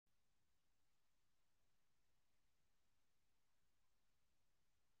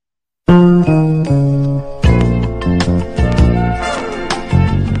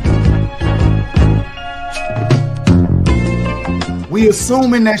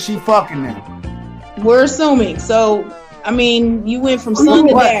assuming that she fucking now. We're assuming. So, I mean, you went from son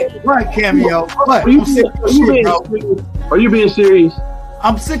to dad. Right, Cameo. What? Are you being serious?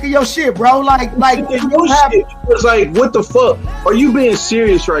 I'm sick of your shit, bro. Like your shit. It's like, what the fuck? Are you being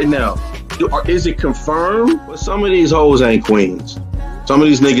serious right now? Is it confirmed? But some of these hoes ain't queens. Some of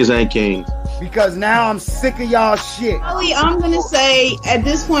these niggas ain't kings. Because now I'm sick of y'all shit. Holly, I'm gonna say at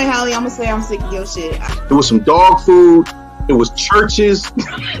this point, Holly, I'm gonna say I'm sick of your shit. It was some dog food. It was churches.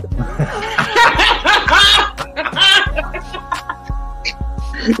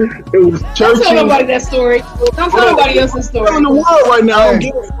 It was churches. Don't tell nobody that story. Don't tell nobody else's story. I'm in the world right now. I don't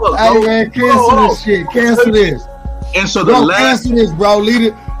give a fuck. Hey man, cancel this shit. Cancel this. And so the last cancel this, bro. Leave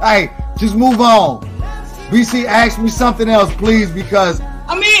it. Hey, just move on. BC, ask me something else, please, because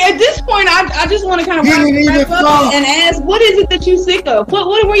I mean, at this point, I just want to kind of wrap up and ask, what is it that you sick of? What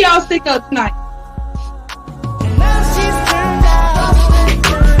were y'all sick of tonight?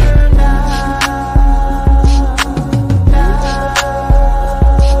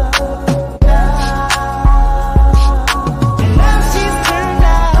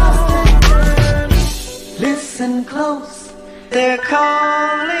 Listen close, they're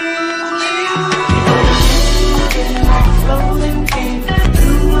calling you. Rolling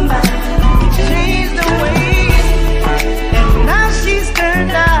through my mind, changed the way, and now she's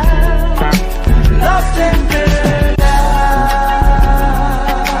turned out, lost and turned out,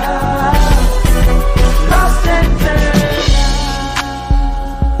 lost and turned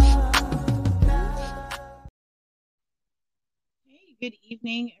out. Hey, good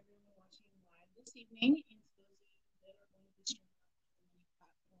evening, everyone watching live this evening.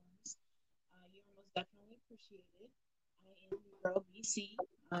 Definitely appreciate it. I am your girl BC.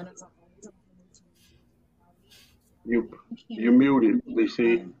 And as always, you muted,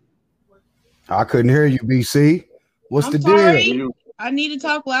 BC. I couldn't hear you, BC. What's the deal? I need to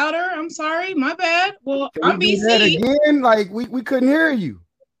talk louder. I'm sorry. My bad. Well, I'm BC. Again, like we couldn't hear you.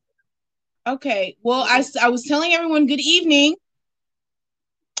 Okay. Well, I was telling everyone good evening.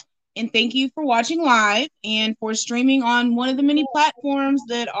 And thank you for watching live and for streaming on one of the many platforms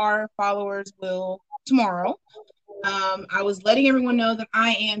that our followers will tomorrow. I was letting everyone know that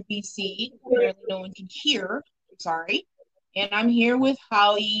I am BC. Apparently no one can hear. I'm sorry. And I'm here with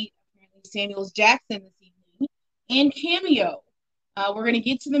Holly, Samuels Jackson this evening, and Cameo. We're going to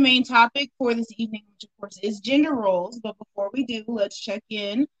get to the main topic for this evening, which of course is gender roles. But before we do, let's check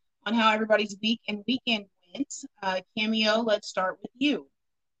in on how everybody's week and weekend went. Cameo, let's start with you.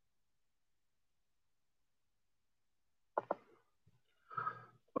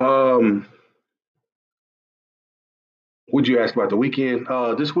 Would you ask about the weekend?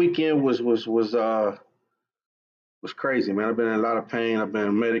 This weekend was crazy, man. I've been in a lot of pain. I've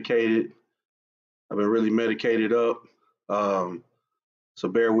been medicated. I've been really medicated up. So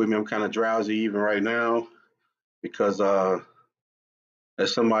bear with me. I'm kind of drowsy even right now because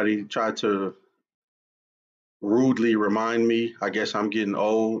as somebody tried to rudely remind me, I guess I'm getting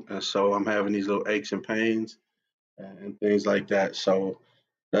old, and so I'm having these little aches and pains and things like that. So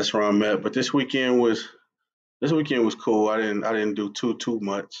that's where I'm at. But this weekend was cool. I didn't do too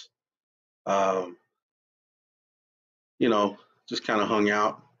much. Just kind of hung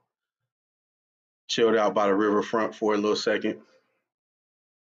out, chilled out by the riverfront for a little second,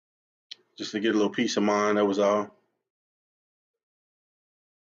 just to get a little peace of mind. That was all.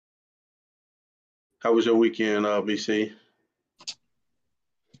 How was your weekend, BC?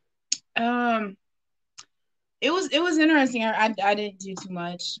 It was interesting. I didn't do too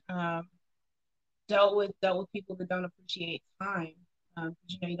much. Dealt with people that don't appreciate time.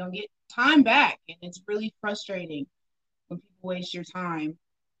 You don't get time back, and it's really frustrating when people waste your time.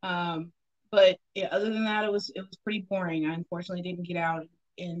 But yeah, other than that, it was pretty boring. I unfortunately didn't get out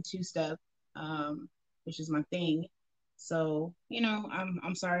in two-step, which is my thing. So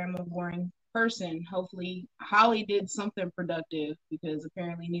I'm sorry, I'm a boring person. Hopefully, Holly did something productive because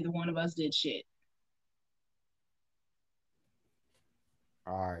apparently neither one of us did shit.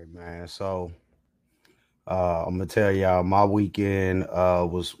 All right, man. So I'm gonna tell y'all my weekend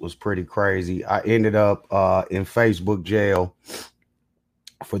was pretty crazy. I ended up in Facebook jail.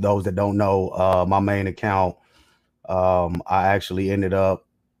 For those that don't know, my main account, I actually ended up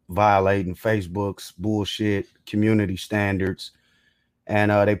violating Facebook's bullshit community standards,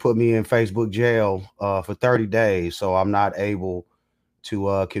 and they put me in Facebook jail for 30 days. So I'm not able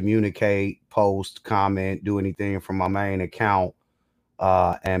to communicate, post, comment, do anything from my main account.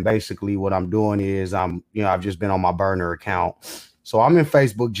 And basically what I'm doing is I've just been on my burner account. So I'm in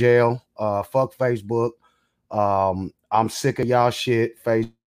Facebook jail. Fuck Facebook. I'm sick of y'all shit,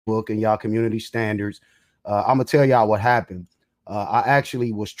 Facebook and y'all community standards. I'm gonna tell y'all what happened. I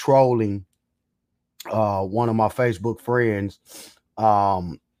actually was trolling one of my Facebook friends.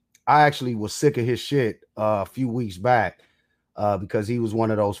 I actually was sick of his shit a few weeks back because he was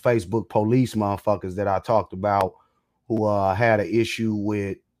one of those Facebook police motherfuckers that I talked about who had an issue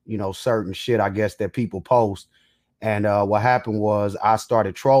with, you know, certain shit, I guess, that people post. And what happened was I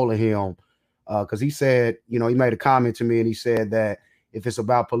started trolling him because he said, you know, he made a comment to me and he said that if it's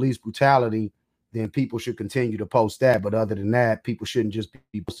about police brutality, then people should continue to post that. But other than that, people shouldn't just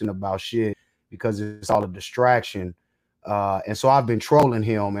be posting about shit because it's all a distraction. And so I've been trolling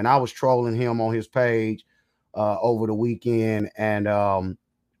him, and I was trolling him on his page over the weekend. And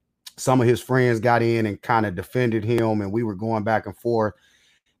some of his friends got in and kind of defended him, and we were going back and forth.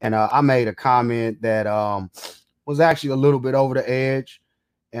 And I made a comment that was actually a little bit over the edge.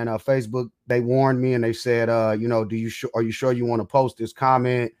 And Facebook, they warned me and they said, you know, are you sure you want to post this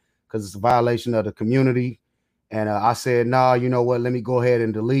comment? Because it's a violation of the community. And I said, nah, you know what? Let me go ahead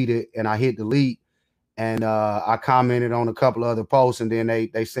and delete it. And I hit delete. And I commented on a couple of other posts. And then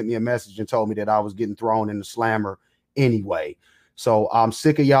they sent me a message and told me that I was getting thrown in the slammer anyway. So I'm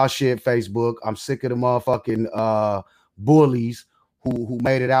sick of y'all shit, Facebook. I'm sick of the motherfucking bullies who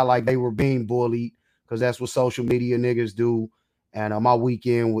made it out like they were being bullied, because that's what social media niggas do. And my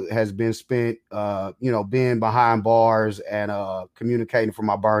weekend has been spent, you know, being behind bars and communicating from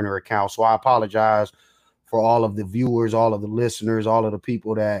my burner account. So I apologize for all of the viewers, all of the listeners, all of the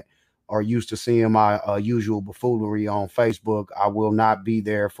people that are used to seeing my usual buffoonery on Facebook. I will not be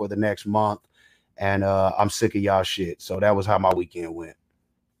there for the next month. And I'm sick of y'all shit. So that was how my weekend went.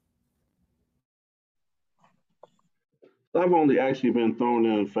 I've only actually been thrown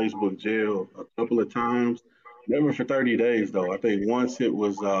in Facebook jail a couple of times. Never for 30 days though. I think once it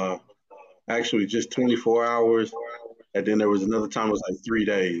was actually just 24 hours, and then there was another time it was like 3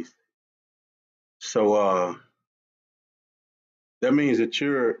 days. So that means that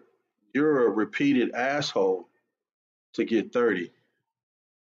you're a repeated asshole to get 30.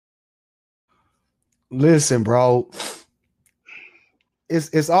 Listen, bro,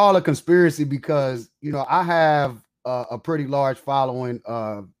 it's all a conspiracy because, you know, I have a pretty large following.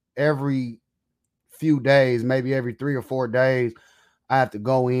 Every few days, maybe every 3 or 4 days, I have to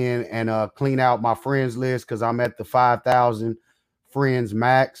go in and clean out my friends list because I'm at the 5,000 friends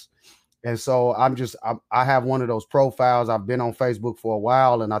max. And so I have one of those profiles. I've been on Facebook for a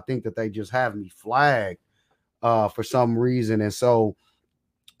while, and I think that they just have me flagged for some reason. And so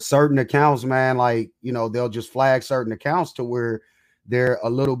certain accounts, man, like, you know, they'll just flag certain accounts to where they're a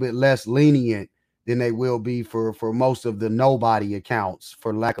little bit less lenient than they will be for most of the nobody accounts,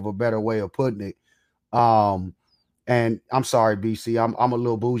 for lack of a better way of putting it. And I'm sorry, BC, I'm a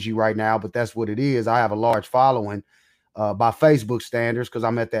little bougie right now, but that's what it is. I have a large following by Facebook standards because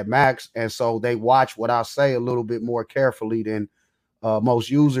I'm at that max, and so they watch what I say a little bit more carefully than most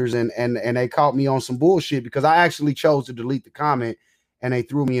users, and they caught me on some bullshit because I actually chose to delete the comment, and they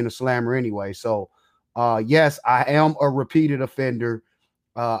threw me in the slammer anyway. So yes, I am a repeated offender.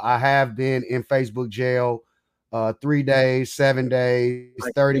 I have been in Facebook jail 3 days, 7 days,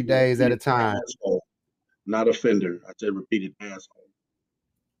 30 days at a time. Asshole, not offender. I said repeated asshole.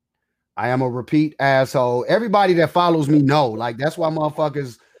 I am a repeat asshole. Everybody that follows me know, like, that's why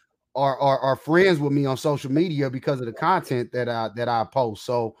motherfuckers are friends with me on social media, because of the content that I post.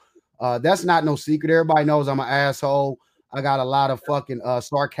 So that's not no secret. Everybody knows I'm an asshole. I got a lot of fucking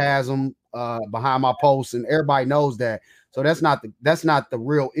sarcasm behind my posts, and everybody knows that. So that's not the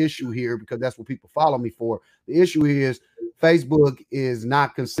real issue here, because that's what people follow me for. The issue is Facebook is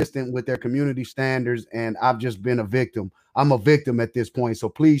not consistent with their community standards, and I've just been a victim. I'm a victim at this point. So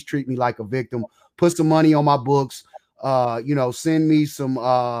please treat me like a victim. Put some money on my books. You know, send me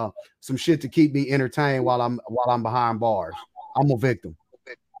some shit to keep me entertained while I'm behind bars. I'm a victim.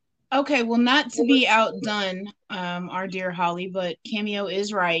 Okay, well, not to be outdone, our dear Holly, but Cameo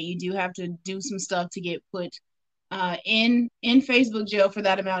is right. You do have to do some stuff to get put in Facebook jail for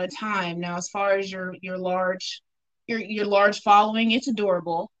that amount of time. Now, as far as your large following, it's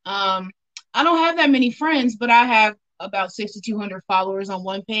adorable. I don't have that many friends, but I have about 6,200 followers on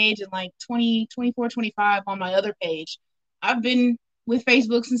one page and like 20, 24, 25 on my other page. I've been with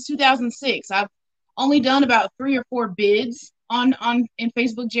Facebook since 2006. I've only done about 3 or 4 bids in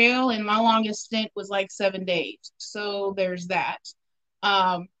Facebook jail, and my longest stint was like 7 days. So there's that.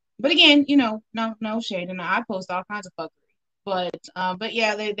 But again, you know, no shade, and I post all kinds of fuckery. But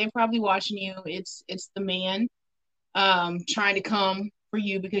yeah, they're probably watching you. It's the man trying to come for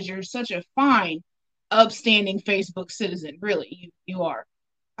you because you're such a fine, upstanding Facebook citizen. Really, you are.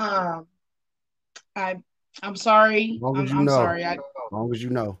 I'm sorry. As long as you I'm know. sorry. As long as you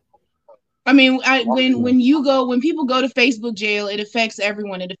know. I mean, when people go to Facebook jail, it affects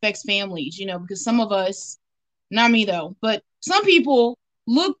everyone. It affects families, because some of us, not me though, but some people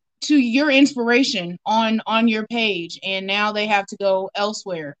look to your inspiration on your page, and now they have to go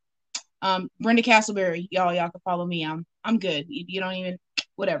elsewhere. Brenda Castleberry, y'all can follow me. I'm good. You don't even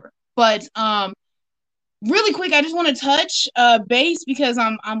whatever. But really quick, I just want to touch base because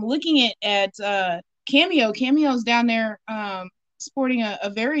I'm looking at Cameo. Cameo's down there sporting a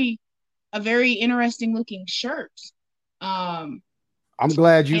very interesting looking shirt. I'm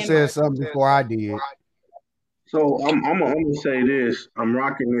glad you said something before I did. So I'm gonna say this. I'm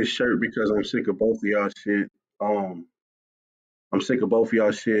rocking this shirt because I'm sick of both of y'all shit. I'm sick of both of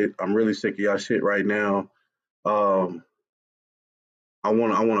y'all shit. I'm really sick of y'all shit right now. I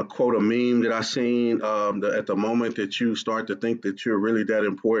want to quote a meme that I seen. At the moment that you start to think that you're really that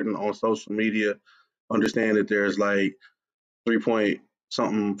important on social media, understand that there's like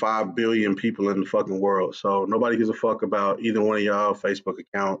 3.5 billion people in the fucking world. So nobody gives a fuck about either one of y'all Facebook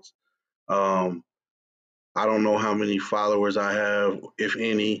accounts. I don't know how many followers I have, if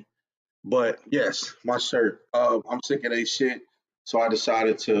any. But yes, my shirt. I'm sick of that shit. So I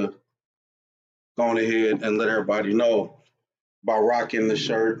decided to go on ahead and let everybody know by rocking the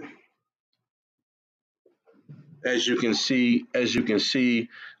shirt. As you can see,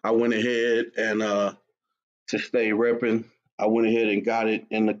 I went ahead and to stay repping, I went ahead and got it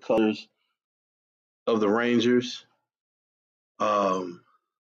in the colors of the Rangers.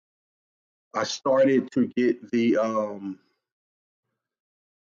 I started to get the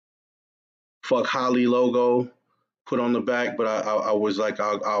fuck Holly logo put on the back, but I was like,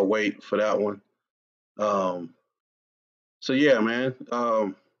 I'll wait for that one. So yeah, man.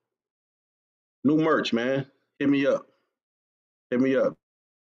 New merch, man. Hit me up.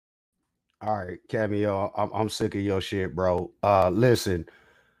 All right, Cameo. I'm sick of your shit, bro. Listen,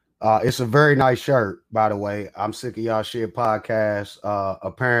 it's a very nice shirt, by the way. I'm sick of y'all shit podcast.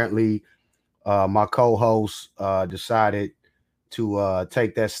 Apparently, my co-host decided to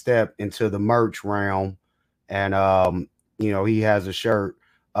take that step into the merch realm, and he has a shirt.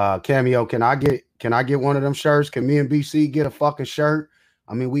 Cameo, can I get one of them shirts? Can me and BC get a fucking shirt?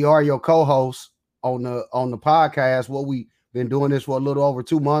 I mean, we are your co-hosts on the podcast. What we been doing this for a little over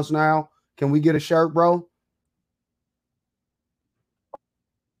 2 months now. Can we get a shirt, bro?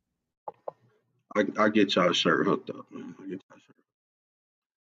 I get y'all a shirt hooked up, man. I get y'all a shirt.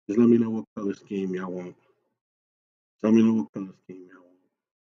 Just let me know what color scheme y'all want.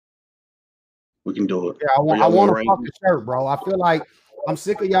 We can do it. Yeah, I want a fucking shirt, bro. I feel like I'm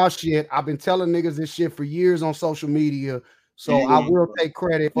sick of y'all shit. I've been telling niggas this shit for years on social media, so I will take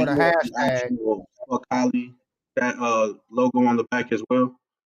credit for the hashtag. Fuck Holly, that logo on the back as well.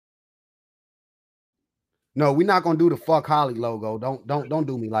 No, we're not gonna do the fuck Holly logo. Don't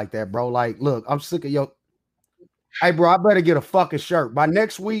do me like that, bro. Like, look, I'm sick of your. Hey, bro, I better get a fucking shirt by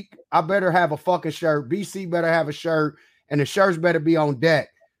next week. I better have a fucking shirt. BC better have a shirt, and the shirts better be on deck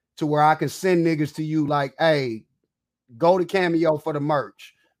to where I can send niggas to you like, hey, go to Cameo for the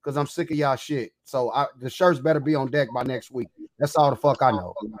merch because I'm sick of y'all shit. So the shirts better be on deck by next week. That's all the fuck I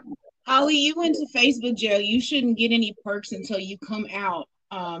know. Holly, you went to Facebook jail. You shouldn't get any perks until you come out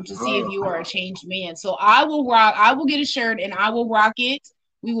to see if you are a changed man. So I will get a shirt and I will rock it.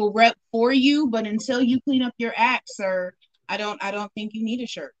 We will rep for you, but until you clean up your act, sir, I don't think you need a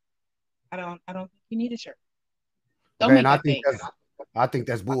shirt. I don't think you need a shirt. Don't make that face. I think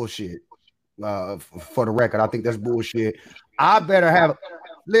that's bullshit. For the record, I think that's bullshit. I better have.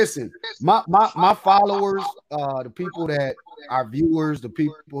 Listen, my followers, the people that our viewers, the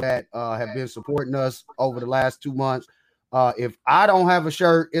people that have been supporting us over the last 2 months. If I don't have a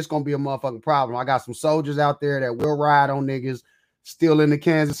shirt, it's gonna be a motherfucking problem. I got some soldiers out there that will ride on niggas still in the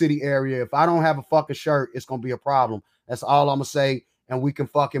Kansas City area. If I don't have a fucking shirt, it's gonna be a problem. That's all I'm gonna say, and we can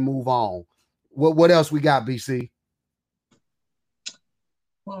fucking move on. What else we got, BC?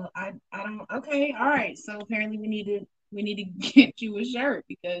 Well, I don't. Okay, all right. So apparently we need to get you a shirt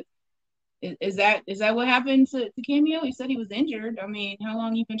because is that what happened to Cameo? He said he was injured. I mean, how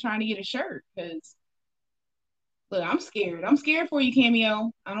long you been trying to get a shirt? Because look, I'm scared. I'm scared for you,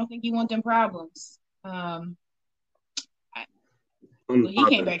 Cameo. I don't think you want them problems. He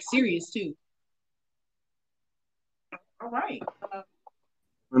came back serious too. All right.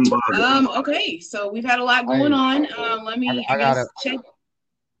 Okay, so we've had a lot going on. Let me check.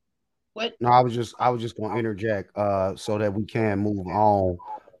 What? No, I was just going to interject so that we can move on.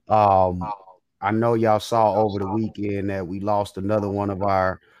 I know y'all saw over the weekend that we lost another one of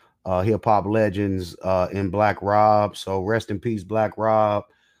our hip hop legends in Black Rob. So rest in peace, Black Rob.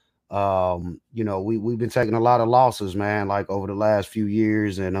 We've been taking a lot of losses, man, like over the last few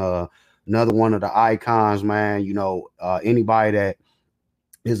years, and another one of the icons, man. You know, anybody that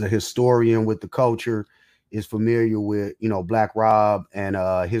is a historian with the culture is familiar with, you know, Black Rob and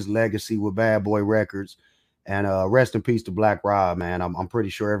his legacy with Bad Boy Records. And rest in peace to Black Rob, man. I'm pretty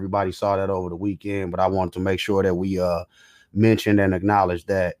sure everybody saw that over the weekend, but I wanted to make sure that we mentioned and acknowledged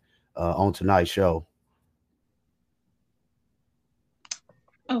that on tonight's show.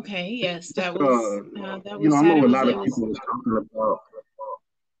 Okay, yes, that was you know, I know a lot of people was talking about.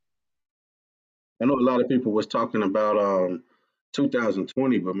 I know a lot of people was talking about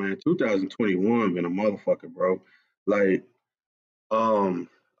 2020, but man, 2021 been a motherfucker, bro. Like,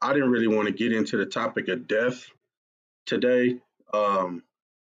 I didn't really want to get into the topic of death today. I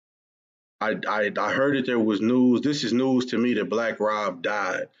heard that there was news. This is news to me that Black Rob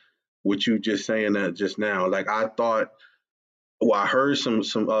died. With you just saying that just now, like I thought. Well, I heard some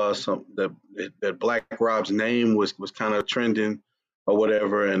that Black Rob's name was kind of trending or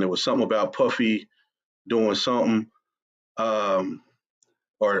whatever, and it was something about Puffy doing something um,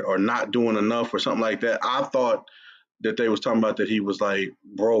 or not doing enough or something like that. I thought that they was talking about that he was like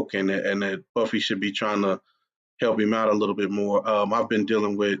broke and that Puffy should be trying to help him out a little bit more. I've been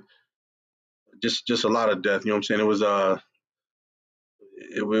dealing with just a lot of death. You know what I'm saying?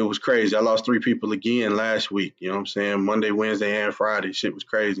 It was crazy. I lost 3 people again last week. You know what I'm saying? Monday, Wednesday, and Friday. Shit was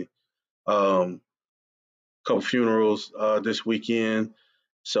crazy. Couple funerals this weekend,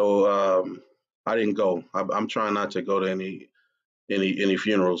 so I didn't go. I'm trying not to go to any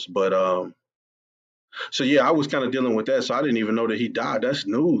funerals, but so yeah, I was kind of dealing with that. So I didn't even know that he died. That's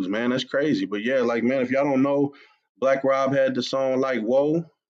news, man. That's crazy. But yeah, like man, if y'all don't know, Black Rob had the song like "Whoa."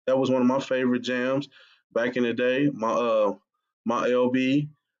 That was one of my favorite jams back in the day. My LB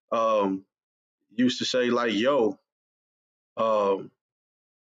used to say like "Yo." Um,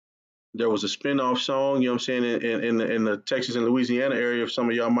 there was a spin-off song, you know what I'm saying, in the Texas and Louisiana area. If some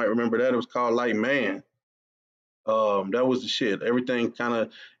of y'all might remember that, it was called Like Man. That was the shit. Everything kind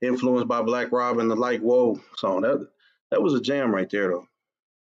of influenced by Black Rob and the Like Whoa song. That was a jam right there, though.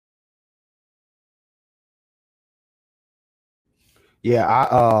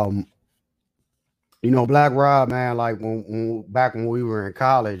 Yeah, you know, Black Rob, man, like back when we were in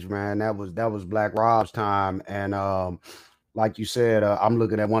college, man, that was Black Rob's time. And like you said, I'm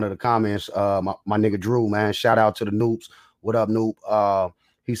looking at one of the comments. My nigga Drew, man, shout out to the Noops. What up, Noop?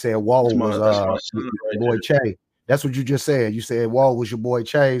 He said, "Whoa" was Right boy Che. That's what you just said. You said, "Whoa" was your boy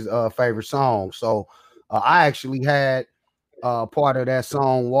Che's favorite song. So I actually had part of that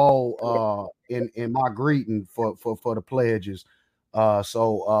song "Whoa" in my greeting for the pledges.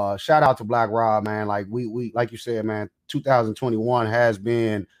 So shout out to Black Rob, man. Like we like you said, man, 2021 has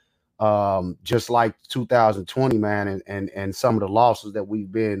been just like 2020, man, and some of the losses that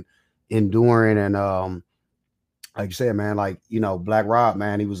we've been enduring. And like you said, man, like, you know, Black Rob,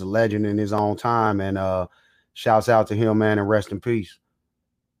 man, he was a legend in his own time. And shouts out to him, man, and rest in peace.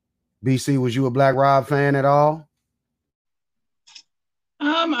 BC, was you a Black Rob fan at all?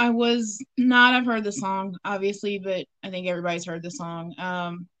 I was not. I've heard the song, obviously, but I think everybody's heard the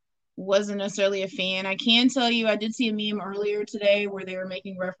song. Wasn't necessarily a fan. I can tell you, I did see a meme earlier today where they were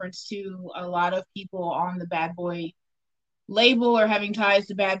making reference to a lot of people on the Bad Boy label or having ties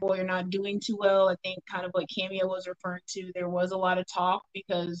to Bad Boy or not doing too well. I think kind of what Cameo was referring to. There was a lot of talk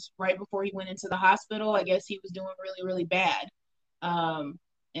because right before he went into the hospital, I guess he was doing really, really bad.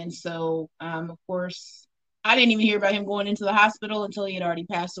 And so, of course, I didn't even hear about him going into the hospital until he had already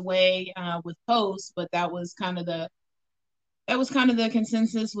passed away with Post. But that was kind of the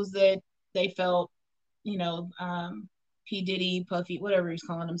consensus, was that they felt, you know, P Diddy, Puffy, whatever he's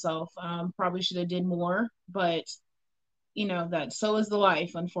calling himself, probably should have did more. But you know that so is the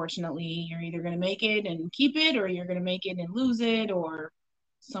life. Unfortunately, you're either going to make it and keep it, or you're going to make it and lose it, or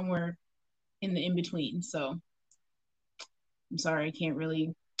somewhere in the in between. So I'm sorry,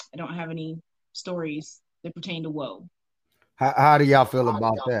 I don't have any stories that pertain to Whoa. How do y'all feel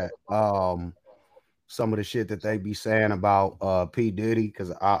about that? Some of the shit that they be saying about P Diddy,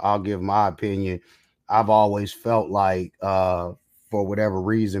 because I'll give my opinion. I've always felt like for whatever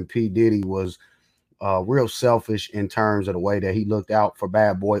reason P Diddy was real selfish in terms of the way that he looked out for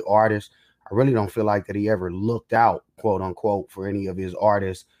Bad Boy artists. I really don't feel like that he ever looked out, quote unquote, for any of his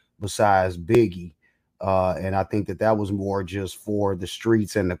artists besides Biggie. And I think that that was more just for the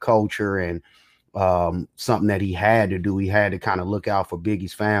streets and the culture, and something that he had to do. He had to kind of look out for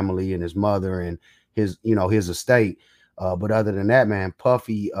Biggie's family and his mother and his, you know, his estate. But other than that, man,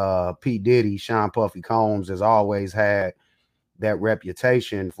 Puffy, P Diddy, Sean Puffy Combs has always had that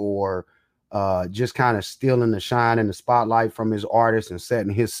reputation for just kind of stealing the shine and the spotlight from his artists and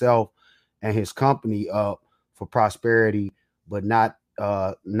setting himself and his company up for prosperity, but not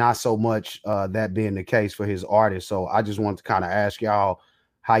not so much that being the case for his artists. So I just wanted to kind of ask y'all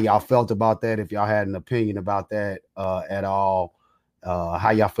how y'all felt about that, if y'all had an opinion about that at all.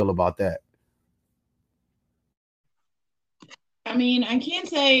 How y'all feel about that? I mean, I can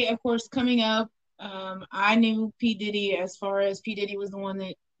say, of course, coming up, I knew P. Diddy as far as P. Diddy was the one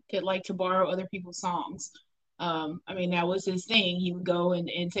that could like to borrow other people's songs. I mean, that was his thing. He would go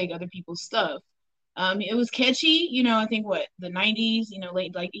and take other people's stuff. It was catchy, I think what, the 90s,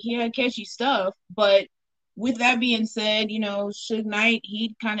 late, like he had catchy stuff. But with that being said, Suge Knight,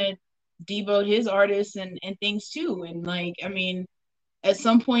 he kind of deboed his artists and things too. And like, I mean, at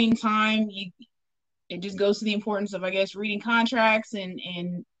some point in time, it just goes to the importance of, I guess, reading contracts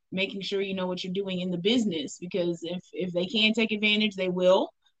and making sure you know what you're doing in the business, because if they can take advantage, they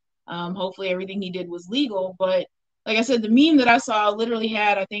will. Hopefully everything he did was legal, but like I said, the meme that I saw literally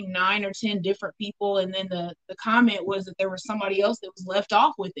had, I think, 9 or 10 different people, and then the comment was that there was somebody else that was left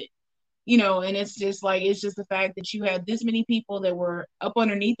off with it. And it's just like, it's just the fact that you had this many people that were up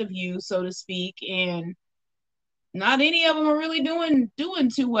underneath of you, so to speak, and not any of them are really doing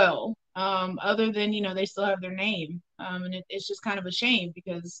too well. Other than, they still have their name. And it's just kind of a shame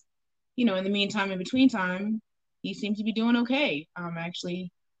because, in the meantime, in between time, he seems to be doing okay.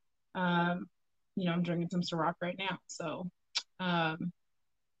 Actually, I'm drinking some Ciroc right now. So, I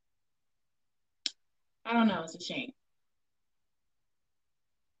don't know. It's a shame.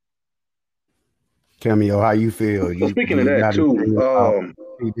 Cameo, how you feel? So You speaking you of that got too, anything about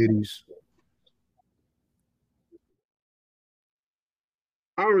P. Diddy's?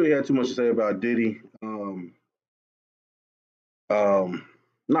 I don't really have too much to say about Diddy.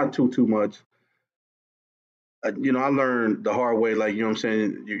 Not too much. I learned the hard way. Like, what I'm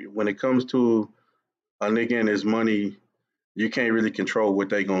saying, when it comes to a nigga and his money, you can't really control what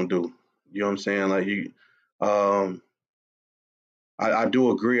they gonna do. You know what I'm saying? Like um, I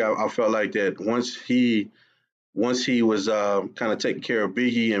do agree. I felt like that once he was kind of taking care of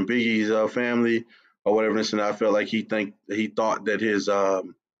Biggie and Biggie's family or whatever, and I felt like he thought that his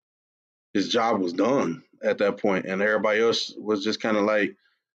job was done at that point, and everybody else was just kind of like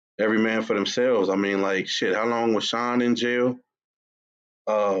every man for themselves. I mean, like shit. How long was Sean in jail?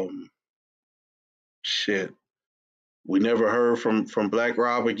 Um, Shit. We never heard from Black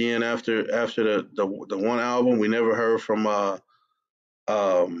Rob again after the one album. We never heard from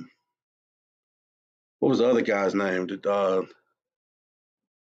um what was the other guy's name? The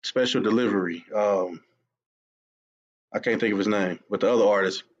Special Delivery. I can't think of his name, but the other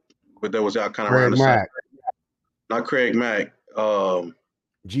artist, but that was out kind of around Craig the same. Mack, Not Craig Mack.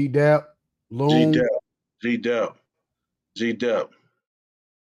 G Dep, G Loon. Dep. G Dep. G Dep.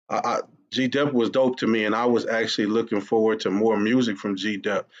 I G Dep was dope to me, and I was actually looking forward to more music from G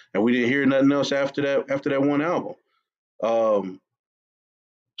Dep. And we didn't hear nothing else after that. After that one album. Um,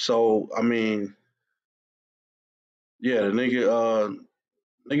 so I mean, yeah, the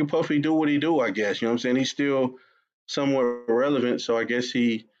nigga Puffy do what he do. I guess, you know what I'm saying. He's still somewhat relevant. So I guess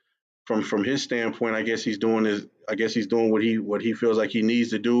from his standpoint, I guess he's doing what he feels like he needs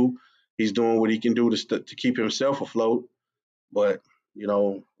to do. He's doing what he can do to keep himself afloat. But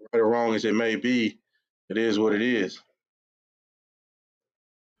right or wrong as it may be, it is what it is.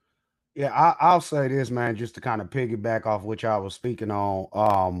 Yeah, I'll say this, man, just to kind of piggyback off what y'all was speaking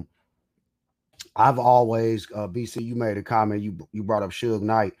on. I've always, BC, you made a comment. You brought up Suge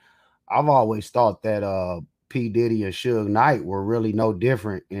Knight. I've always thought that P Diddy and Suge Knight were really no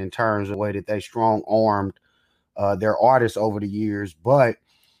different in terms of the way that they strong armed their artists over the years. But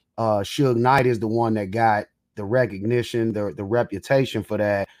Suge Knight is the one that got the recognition, the reputation for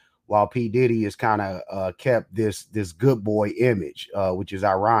that, while P Diddy has kind of kept this good boy image, which is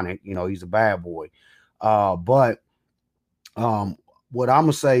ironic. He's a bad boy. But what I'm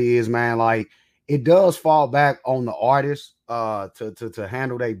gonna say is, man, like it does fall back on the artist to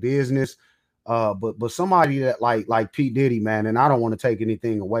handle their business. But somebody that like P Diddy, man, and I don't want to take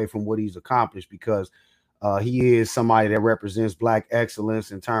anything away from what he's accomplished, because he is somebody that represents Black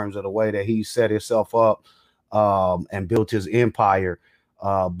excellence in terms of the way that he set himself up and built his empire.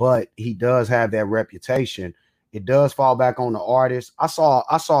 But he does have that reputation. It does fall back on the artist. I saw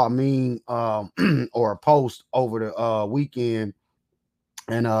a meme or a post over the weekend,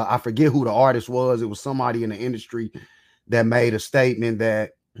 and I forget who the artist was. It was somebody in the industry that made a statement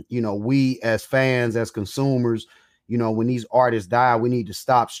that, we as fans, as consumers, when these artists die, we need to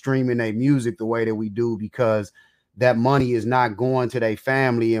stop streaming their music the way that we do, because that money is not going to their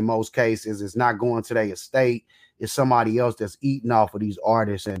family in most cases. It's not going to their estate. It's somebody else that's eating off of these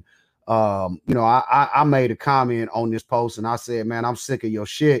artists. And I made a comment on this post, and I said, man, I'm sick of your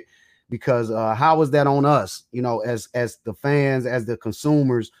shit, because how is that on us? You know, as the fans, as the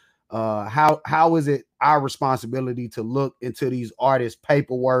consumers, how is it our responsibility to look into these artists'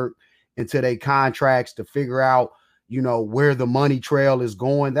 paperwork, into their contracts to figure out, you know, where the money trail is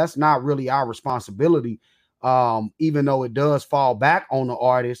going? That's not really our responsibility. Even though it does fall back on the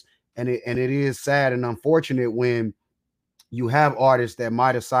artist, and it is sad and unfortunate when you have artists that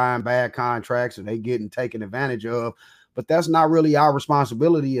might have signed bad contracts and they getting taken advantage of, but that's not really our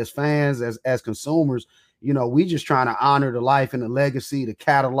responsibility as fans, as consumers. You know, we just trying to honor the life and the legacy, the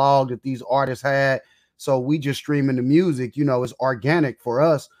catalog that these artists had. So we just streaming the music, you know, it's organic for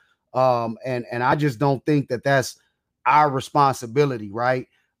us. And I just don't think that that's our responsibility, right?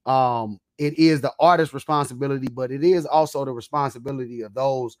 It is the artist's responsibility, but it is also the responsibility of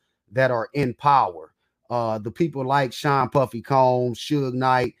those that are in power. The people like Sean Puffy Combs, Suge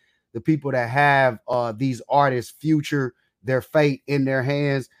Knight, the people that have these artists' future, their fate in their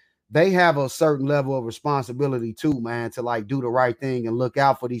hands, they have a certain level of responsibility too, man, to like do the right thing and look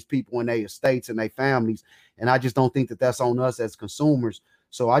out for these people in their estates and their families. And I just don't think that that's on us as consumers.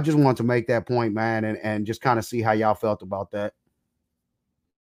 So I just want to make that point, man, and just kind of see how y'all felt about that.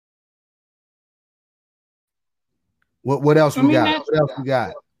 What else we got? What else we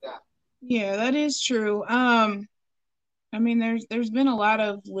got? Yeah, that is true. I mean, there's been a lot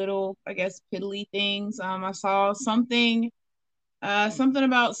of little, I guess, piddly things. I saw something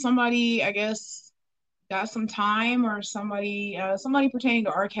about somebody, I guess, got some time, or somebody pertaining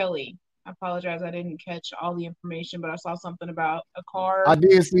to R. Kelly. I apologize, I didn't catch all the information, but I saw something about a car. I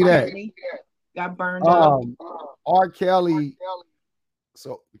did see that. Got burned up. R. Kelly.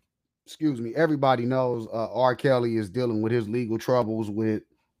 So, excuse me. Everybody knows R. Kelly is dealing with his legal troubles with,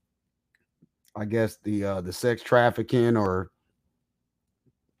 I guess, the sex trafficking or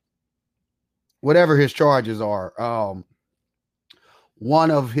whatever his charges are. One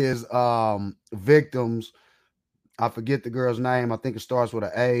of his victims, I forget the girl's name. I think it starts with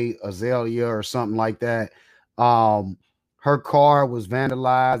an A, Azalea or something like that. Her car was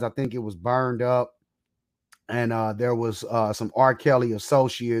vandalized. I think it was burned up. And there was some R. Kelly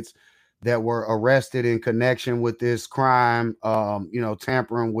associates that were arrested in connection with this crime, you know,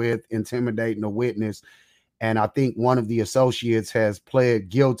 tampering with, intimidating a witness. And I think one of the associates has pled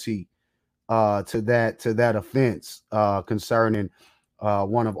guilty to that offense concerning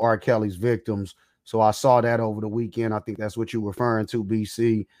one of R. Kelly's victims. So I saw that over the weekend. I think that's what you're referring to,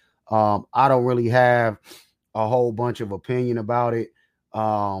 BC. I don't really have a whole bunch of opinion about it.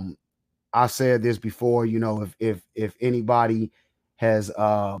 I said this before, you know, if anybody has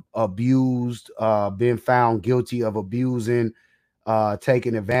abused, been found guilty of abusing,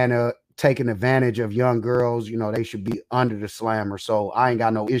 taking advantage of young girls, you know, they should be under the slammer. So I ain't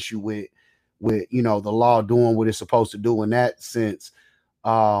got no issue with you know, the law doing what it's supposed to do in that sense.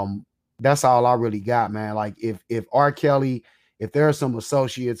 That's all I really got, man. Like if R. Kelly, if there are some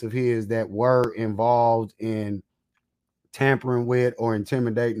associates of his that were involved in tampering with or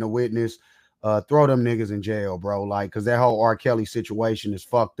intimidating a witness, throw them niggas in jail, bro. Like, because that whole R. Kelly situation is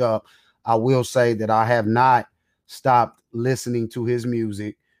fucked up. I will say that I have not stopped listening to his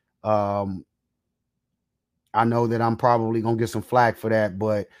music. I know that I'm probably gonna get some flack for that,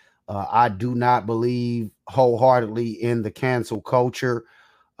 but I do not believe wholeheartedly in the cancel culture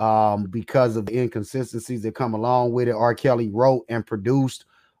because of the inconsistencies that come along with it. R. Kelly wrote and produced,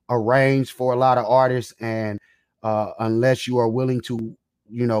 arranged for a lot of artists, and unless you are willing to,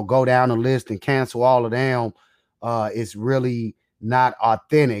 you know, go down the list and cancel all of them, it's really not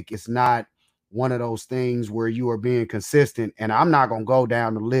authentic. It's not one of those things where you are being consistent. And I'm not gonna go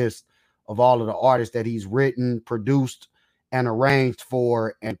down the list of all of the artists that he's written, produced, and arranged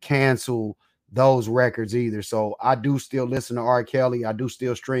for and cancel those records either. So I do still listen to R. Kelly. I do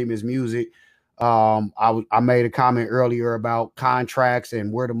still stream his music. I made a comment earlier about contracts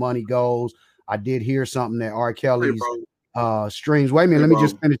and where the money goes. I did hear something that R. Kelly's streams. Wait a minute, let me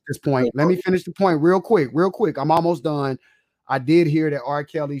just finish this point. Let me finish the point real quick. I'm almost done. I did hear that R.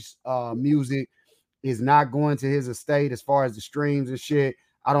 Kelly's music is not going to his estate as far as the streams and shit.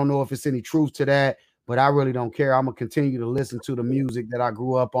 I don't know if it's any truth to that, but I really don't care. I'm gonna continue to listen to the music that I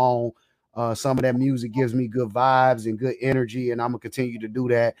grew up on. Some of that music gives me good vibes and good energy, and I'm gonna continue to do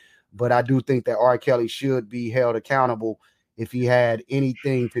that. But I do think that R. Kelly should be held accountable if he had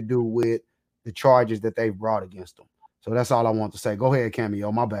anything to do with the charges that they brought against him. So that's all I want to say. Go ahead,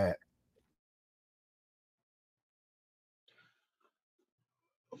 Cameo. My bad.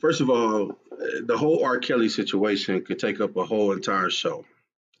 First of all, the whole R. Kelly situation could take up a whole entire show.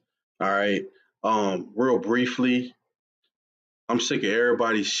 All right. Real briefly, I'm sick of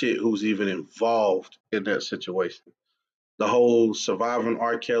everybody's shit who's even involved in that situation. The whole Surviving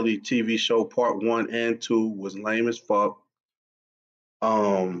R. Kelly TV show part 1 and 2 was lame as fuck.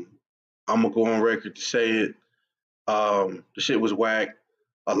 I'm gonna go on record to say it. The shit was whack.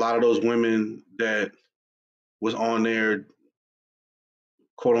 A lot of those women that was on there,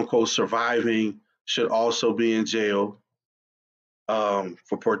 quote unquote, surviving, should also be in jail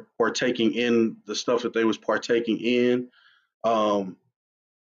for partaking in the stuff that they was partaking in.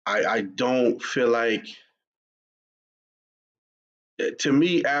 I don't feel like, to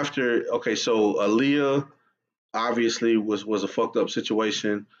me, after, okay, so Aaliyah obviously was a fucked up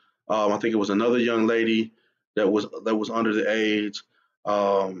situation. I think it was another young lady that was under the age.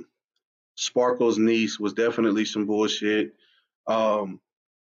 Um, Sparkle's niece was definitely some bullshit. Um,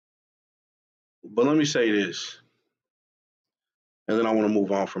 but let me say this, and then I want to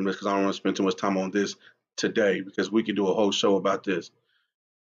move on from this because I don't want to spend too much time on this today because we could do a whole show about this.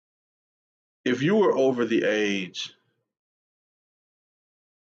 If you were over the age,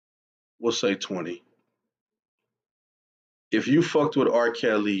 we'll say 20, if you fucked with R.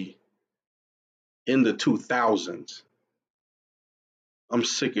 Kelly in the 2000s, I'm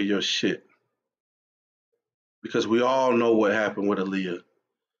sick of your shit because we all know what happened with Aaliyah.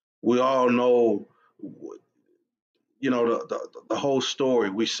 We all know, the whole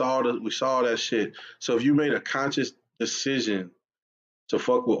story. We saw that shit. So if you made a conscious decision to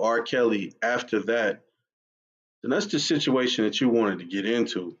fuck with R. Kelly after that, then that's the situation that you wanted to get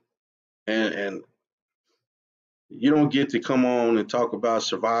into, and you don't get to come on and talk about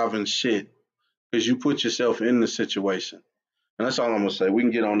surviving shit because you put yourself in the situation. And that's all I'm gonna say. We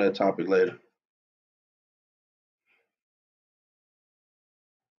can get on that topic later.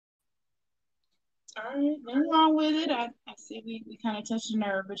 All right, nothing wrong with it. I see we kind of touched a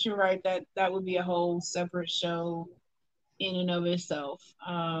nerve, but you're right, that would be a whole separate show in and of itself.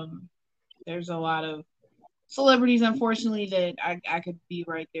 There's a lot of celebrities, unfortunately, that I could be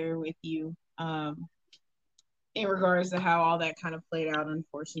right there with you in regards to how all that kind of played out,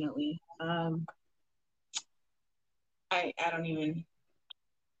 unfortunately. I don't even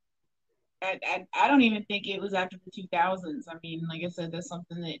I don't even think it was after the 2000s. I mean, like I said, that's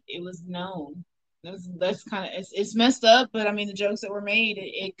something that it was known. That's kind of it's messed up, but I mean, the jokes that were made,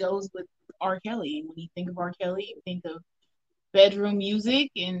 it goes with R. Kelly. When you think of R. Kelly, you think of bedroom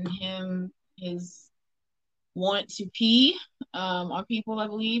music and his want to pee on people, I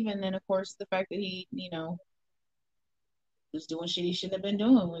believe, and then of course the fact that he, was doing shit he shouldn't have been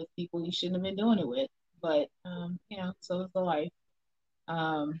doing with people he shouldn't have been doing it with. But so is the life.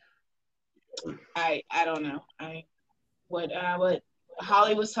 Um, I don't know. What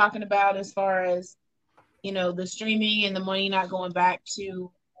Holly was talking about as far as the streaming and the money not going back to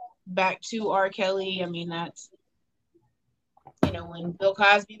R. Kelly. I mean, that's when Bill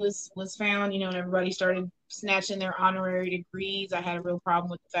Cosby was found, and everybody started snatching their honorary degrees. I had a real problem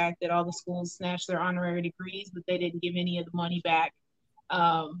with the fact that all the schools snatched their honorary degrees, but they didn't give any of the money back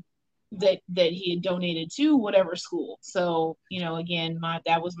that he had donated to whatever school. So, again,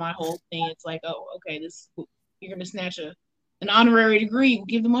 that was my whole thing. It's like, oh, okay, you're gonna snatch an honorary degree, we'll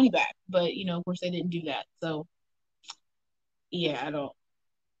give the money back. But of course, they didn't do that. So, yeah,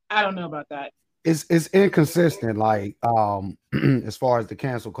 I don't know about that. It's inconsistent, like as far as the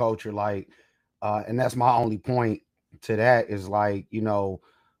cancel culture, like and that's my only point to that is like,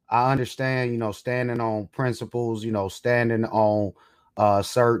 I understand, standing on principles, standing on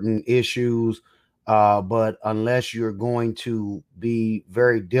certain issues, but unless you're going to be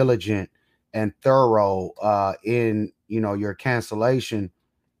very diligent and thorough in your cancellation,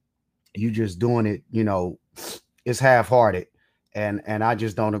 you just doing it, it's half-hearted, and I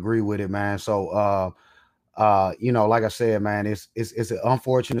just don't agree with it, man. So like I said, man, it's an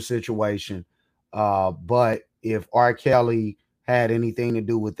unfortunate situation. But if R. Kelly had anything to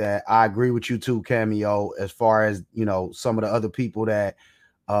do with that, I agree with you too, Cameo, as far as some of the other people that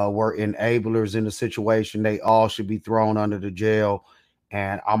were enablers in the situation, they all should be thrown under the jail.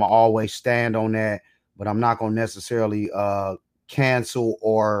 And I'm always stand on that, but I'm not gonna necessarily cancel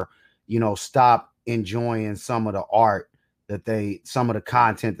or stop enjoying some of the art some of the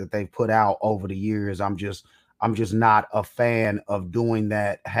content that they put out over the years. I'm just not a fan of doing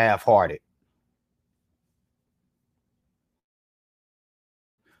that half-hearted.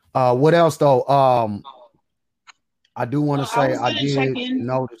 What else though? I do want to say I did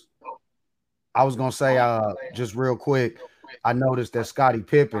notice. I was gonna say just real quick, I noticed that Scottie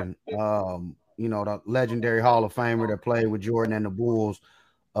Pippen, the legendary Hall of Famer that played with Jordan and the Bulls,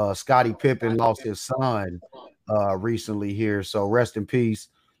 Scottie Pippen lost his son recently here. So rest in peace.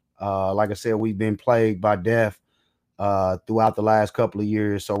 Like I said, we've been plagued by death throughout the last couple of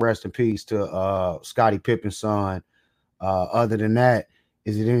years. So rest in peace to Scottie Pippen's son. Other than that,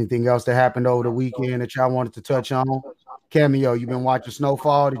 is it anything else that happened over the weekend that y'all wanted to touch on? Cameo, you been watching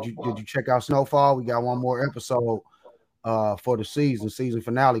Snowfall? Did you check out Snowfall? We got one more episode for the season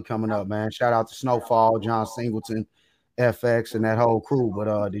finale coming up, man. Shout out to Snowfall, John Singleton, FX, and that whole crew.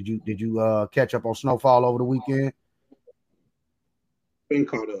 But did you catch up on Snowfall over the weekend? Been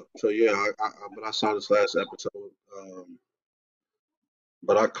caught up. So yeah, but I saw this last episode.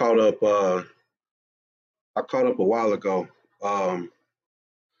 But I caught up. I caught up a while ago.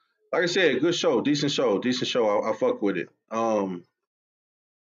 Like I said, good show, decent show, decent show. I fuck with it.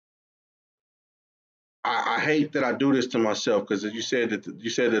 I hate that I do this to myself because you said that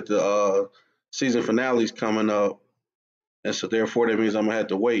the season finale's coming up, and so therefore that means I'm gonna have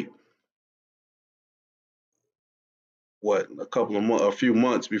to wait a few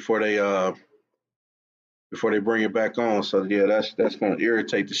months before they bring it back on. So yeah, that's gonna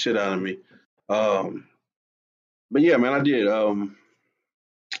irritate the shit out of me. But yeah, man, I did.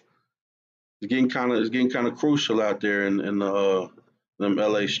 It's getting kind of crucial out there in them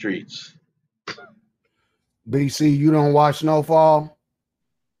LA streets. BC, you don't watch Snowfall?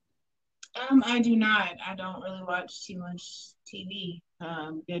 I do not. I don't really watch too much TV,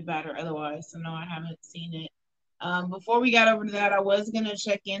 good, bad, or otherwise. So no, I haven't seen it. Before we got over to that, I was gonna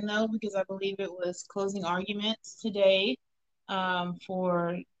check in though because I believe it was closing arguments today,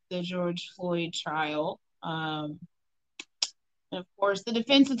 for the George Floyd trial. And of course, the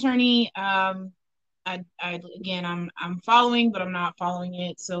defense attorney. I'm following, but I'm not following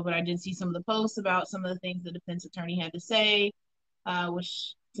it. So, but I did see some of the posts about some of the things the defense attorney had to say,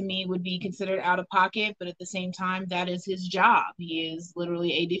 which to me would be considered out of pocket, but at the same time, that is his job. He is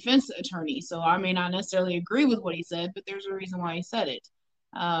literally a defense attorney. So I may not necessarily agree with what he said, but there's a reason why he said it.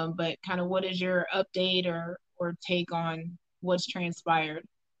 But kind of what is your update or take on what's transpired?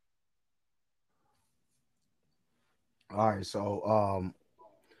 All right, so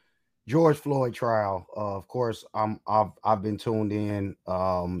George Floyd trial. Of course, I've been tuned in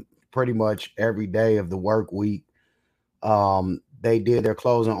pretty much every day of the work week. They did their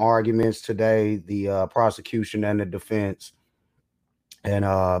closing arguments today, the prosecution and the defense. And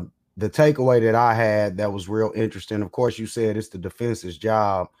the takeaway that I had that was real interesting, of course, you said it's the defense's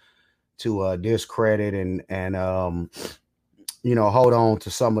job to discredit and hold on to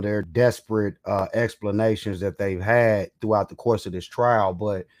some of their desperate explanations that they've had throughout the course of this trial.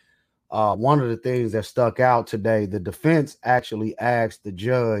 But one of the things that stuck out today, the defense actually asked the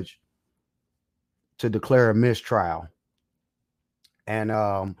judge to declare a mistrial. And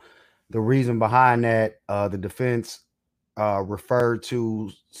the reason behind that, the defense referred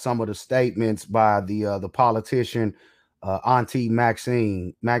to some of the statements by the politician, Auntie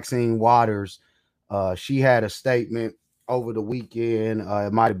Maxine Waters. She had a statement over the weekend.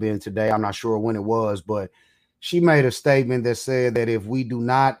 It might have been today. I'm not sure when it was, but she made a statement that said that if we do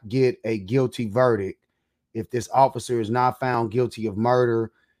not get a guilty verdict, if this officer is not found guilty of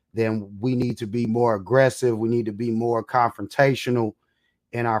murder, then we need to be more aggressive. We need to be more confrontational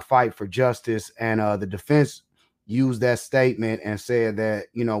in our fight for justice. And the defense used that statement and said that,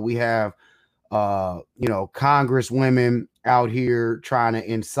 we have, congresswomen out here trying to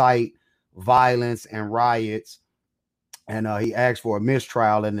incite violence and riots. And he asked for a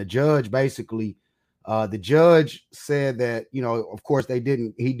mistrial. And the judge basically, the judge said that, of course he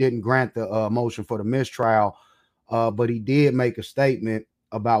didn't grant the motion for the mistrial, but he did make a statement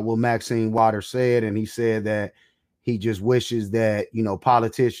about what Maxine Waters said. And he said that he just wishes that,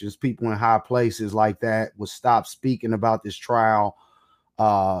 politicians, people in high places like that would stop speaking about this trial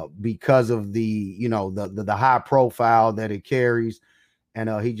because of the high profile that it carries. And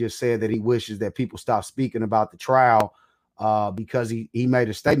he just said that he wishes that people stop speaking about the trial because he made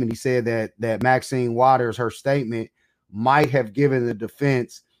a statement. He said that Maxine Waters, her statement might have given the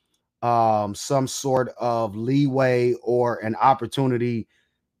defense some sort of leeway or an opportunity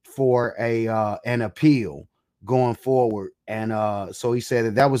for an appeal going forward. And so he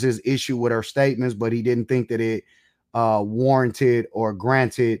said that was his issue with her statements, but he didn't think that it warranted or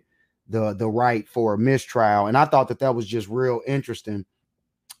granted the right for a mistrial. And I thought that was just real interesting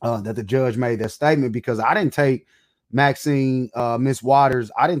that the judge made that statement, because I didn't take Maxine, Miss Waters,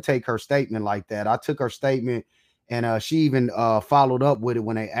 I didn't take her statement like that. I took her statement, and she even followed up with it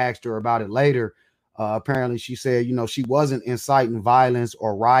when they asked her about it later. Apparently she said, she wasn't inciting violence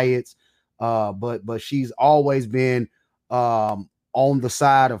or riots, but she's always been on the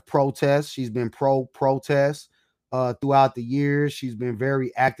side of protest. She's been pro-protest throughout the years. She's been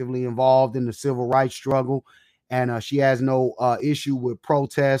very actively involved in the civil rights struggle, and she has no issue with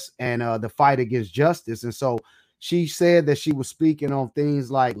protests and the fight against justice. And so she said that she was speaking on things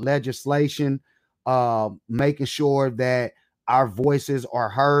like legislation making sure that our voices are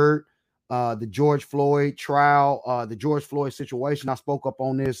heard. The George Floyd trial, the George Floyd situation, I spoke up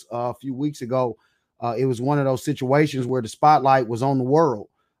on this a few weeks ago. It was one of those situations where the spotlight was on the world.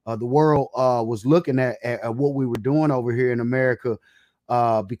 The world was looking at what we were doing over here in America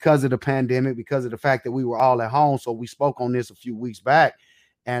because of the pandemic, because of the fact that we were all at home. So we spoke on this a few weeks back,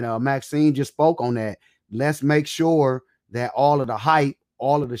 and Maxine just spoke on that. Let's make sure that all of the hype,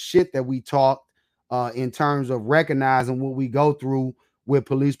 all of the shit that we talked in terms of recognizing what we go through with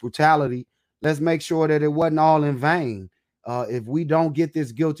police brutality, let's make sure that it wasn't all in vain. If we don't get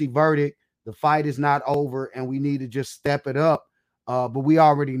this guilty verdict, the fight is not over, and we need to just step it up. But we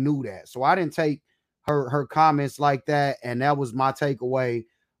already knew that, so I didn't take her comments like that, and that was my takeaway.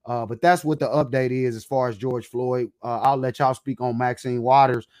 But that's what the update is as far as George Floyd. I'll let y'all speak on Maxine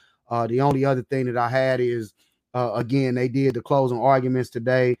Waters. The only other thing that I had is, again, they did the closing arguments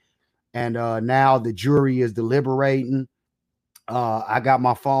today, and now the jury is deliberating. I got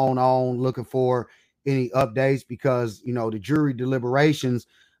my phone on looking for any updates because, the jury deliberations,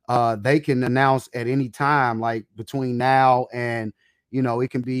 they can announce at any time, like between now and,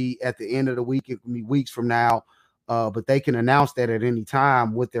 it can be at the end of the week, it can be weeks from now, but they can announce that at any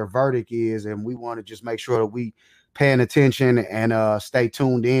time what their verdict is. And we want to just make sure that we paying attention and stay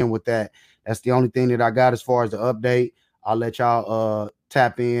tuned in with that. That's the only thing that I got as far as the update. I'll let y'all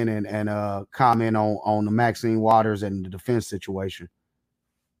tap in and comment on the Maxine Waters and the defense situation.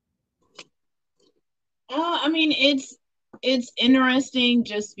 I mean, it's interesting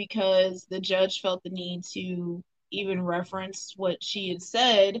just because the judge felt the need to even reference what she had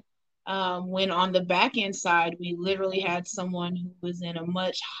said, when on the back end side, we literally had someone who was in a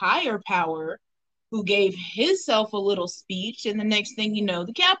much higher power who gave himself a little speech, and the next thing you know,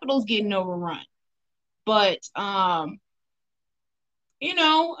 the Capitol's getting overrun. But I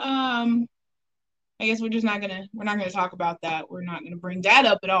guess we're not gonna talk about that. We're not gonna bring that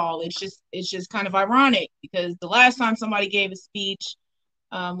up at all. It's just kind of ironic because the last time somebody gave a speech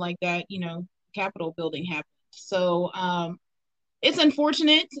like that, Capitol building happened. So it's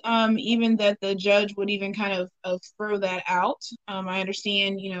unfortunate, even that the judge would even kind of throw that out. I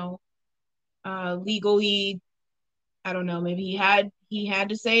understand, legally, I don't know, maybe he had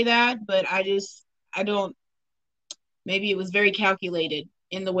to say that, but I don't. Maybe it was very calculated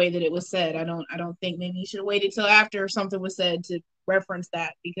in the way that it was said. I don't think maybe you should have waited till after something was said to reference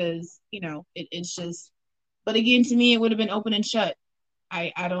that because, it's just, but again, to me, it would have been open and shut.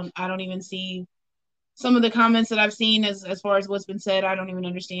 I don't even see some of the comments that I've seen as far as what's been said. I don't even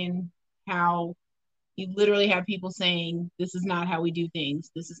understand how you literally have people saying, this is not how we do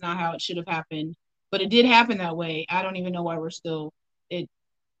things. This is not how it should have happened, but it did happen that way. I don't even know why we're still, it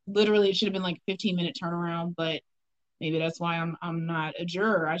should have been like a 15-minute turnaround, but maybe that's why I'm not a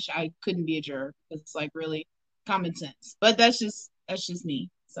juror. I couldn't be a juror because it's like really common sense. But that's just me.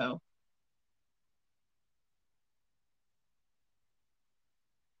 So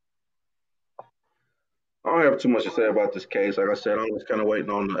I don't have too much to say about this case. Like I said, I'm just kind of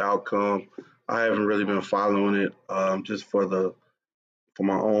waiting on the outcome. I haven't really been following it, just for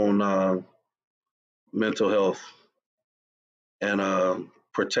my own mental health and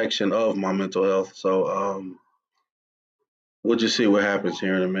protection of my mental health. So we'll just see what happens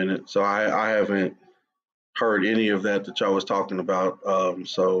here in a minute. So I haven't heard any of that y'all was talking about.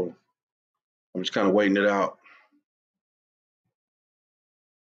 So I'm just kind of waiting it out.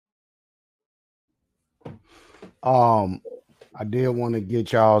 I did want to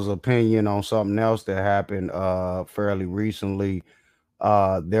get y'all's opinion on something else that happened fairly recently.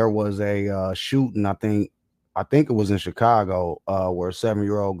 There was a shooting, I think it was in Chicago, where a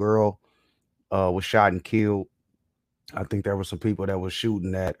 7-year-old girl was shot and killed. I think there were some people that was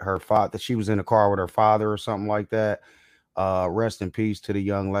shooting at her father, that she was in a car with her father or something like that. Rest in peace to the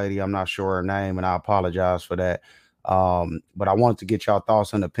young lady. I'm not sure her name, and I apologize for that. But I wanted to get y'all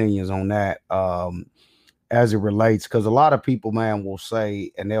thoughts and opinions on that. As it relates, because a lot of people, man, will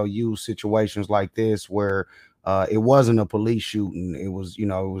say, and they'll use situations like this where it wasn't a police shooting. It was,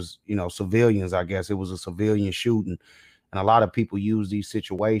 civilians, I guess. It was a civilian shooting. And a lot of people use these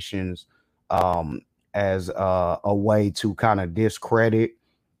situations as a way to kind of discredit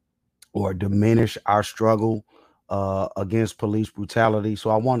or diminish our struggle against police brutality. So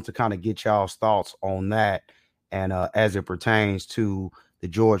I wanted to kind of get y'all's thoughts on that. And as it pertains to the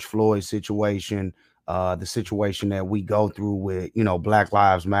George Floyd situation, the situation that we go through with, Black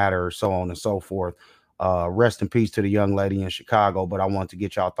Lives Matter, so on and so forth. Rest in peace to the young lady in Chicago. But I want to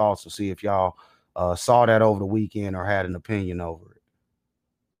get y'all thoughts to see if y'all saw that over the weekend or had an opinion over it.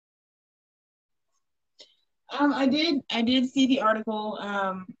 I did see the article.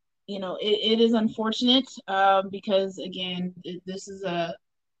 it is unfortunate, because again, this is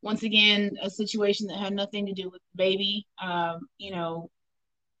once again a situation that had nothing to do with the baby.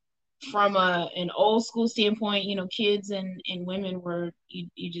 From an old school standpoint, kids and women were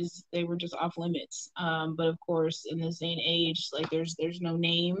they were just off limits. But of course, in this day and age, like there's no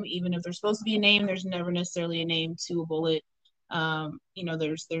name. Even if there's supposed to be a name, there's never necessarily a name to a bullet.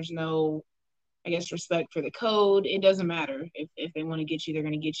 There's no, I guess, respect for the code. It doesn't matter if they want to get you, they're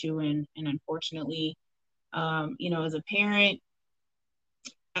going to get you. And unfortunately, as a parent,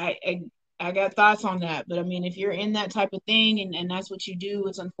 I got thoughts on that. But I mean, if you're in that type of thing and that's what you do,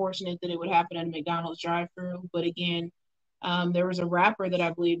 it's unfortunate that it would happen at a McDonald's drive-through. But again, there was a rapper that I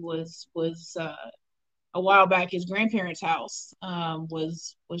believe was a while back. His grandparents' house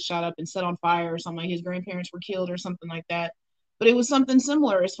was shot up and set on fire or something. Like his grandparents were killed or something like that. But it was something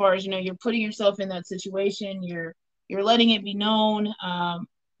similar as far as, you're putting yourself in that situation. You're letting it be known.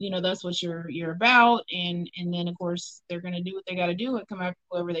 That's what you're about, and then of course they're going to do what they got to do and come after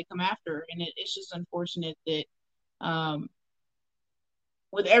whoever they come after. And it's just unfortunate that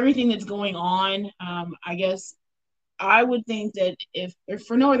with everything that's going on, I guess I would think that if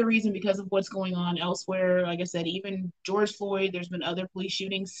for no other reason, because of what's going on elsewhere, like I said, even George Floyd, there's been other police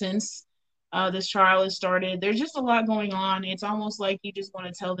shootings since this trial has started. There's just a lot going on. It's almost like you just want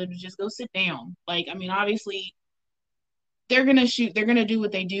to tell them to just go sit down. Like, I mean, obviously they're gonna shoot, they're gonna do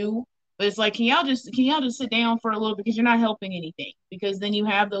what they do, but it's like, can y'all just sit down for a little bit, because you're not helping anything. Because then you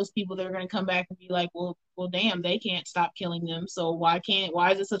have those people that are gonna come back and be like, well, damn, they can't stop killing them, so why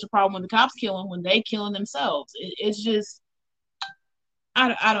is it such a problem when the cops kill them when they killing themselves? It's just,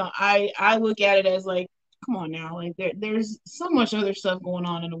 I look at it as like, come on now, like there's so much other stuff going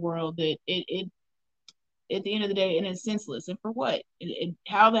on in the world that it at the end of the day, and it's senseless. And for what?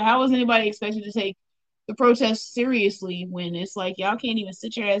 How is anybody expected to take the protest seriously when it's like y'all can't even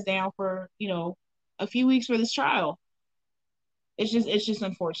sit your ass down for a few weeks for this trial? It's just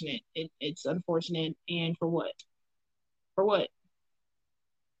unfortunate. It's unfortunate, and for what? For what?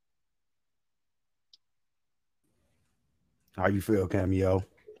 How you feel, Cameo?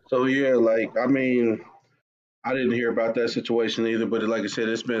 So yeah, like I mean, I didn't hear about that situation either, but like I said,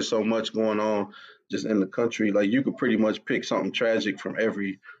 it's been so much going on just in the country. Like you could pretty much pick something tragic from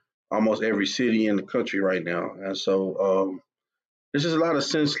almost every city in the country right now. And so there's just a lot of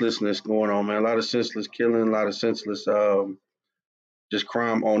senselessness going on, man. A lot of senseless killing, a lot of senseless just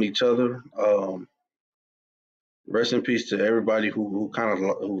crime on each other. Rest in peace to everybody who kind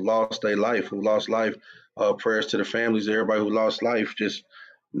of who lost their life, who lost life. Prayers to the families of everybody who lost life, just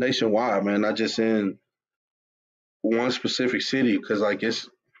nationwide, man. Not just in one specific city, because like it's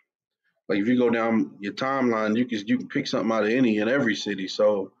like if you go down your timeline, you can pick something out of any and every city.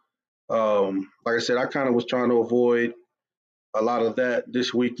 So like I said, I kind of was trying to avoid a lot of that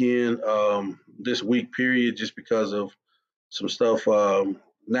this weekend, this week period, just because of some stuff,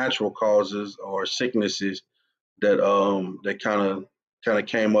 natural causes or sicknesses that kind of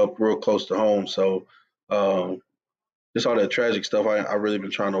came up real close to home. So um, just all that tragic stuff, I really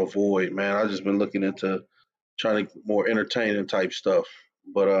been trying to avoid, man. I just been looking into trying to more entertaining type stuff.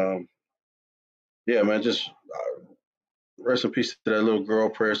 But yeah, man, just rest in peace to that little girl.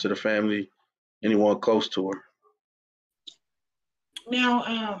 Prayers to the family, anyone close to her.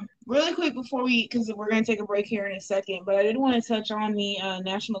 Now, really quick before because we're going to take a break here in a second, but I did want to touch on the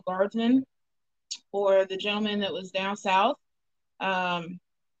National Guardsman, or the gentleman that was down south,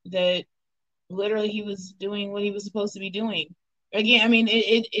 that literally he was doing what he was supposed to be doing. Again, I mean,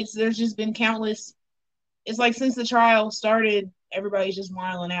 it's there's just been countless. It's like since the trial started, everybody's just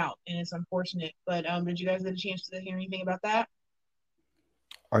wiling out, and it's unfortunate. But did you guys get a chance to hear anything about that?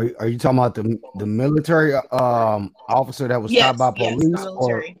 Are you talking about the military officer that was shot by Yes, police, the or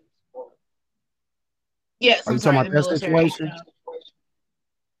military. Yes, are I'm you talking sorry, about the that military. situation?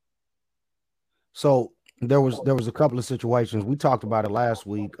 So there was a couple of situations. We talked about it last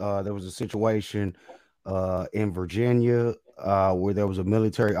week. There was a situation in Virginia where there was a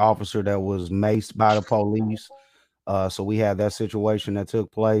military officer that was maced by the police. So we had that situation that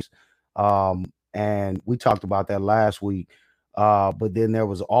took place, and we talked about that last week. But then there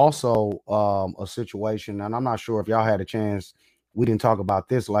was also a situation, and I'm not sure if y'all had a chance. We didn't talk about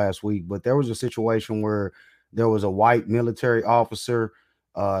this last week, but there was a situation where there was a white military officer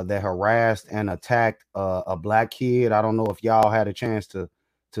that harassed and attacked a black kid. I don't know if y'all had a chance to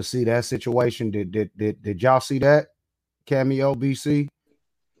see that situation. Did y'all see that? Cameo BC?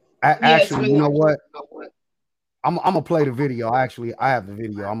 Yes, Actually, you know what? I'm gonna play the video. Actually, I have the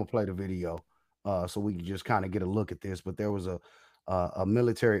video. I'm gonna play the video so we can just kind of get a look at this. But there was a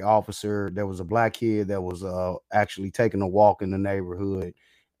military officer. There was a black kid that was actually taking a walk in the neighborhood,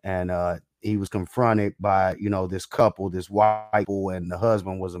 and he was confronted by, you know, this couple, this white couple, and the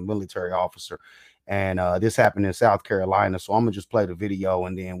husband was a military officer. And this happened in South Carolina. So I'm gonna just play the video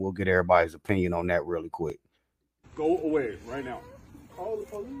and then we'll get everybody's opinion on that really quick. Go away right now. Call the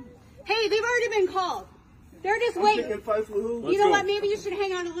police. Hey, they've already been called. They're just waiting. You know what? Maybe you should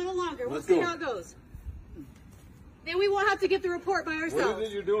hang on a little longer. We'll see how it goes. Then we won't have to get the report by ourselves. What is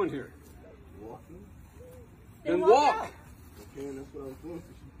it you're doing here? Walking. Then walk. Okay, that's what I was doing.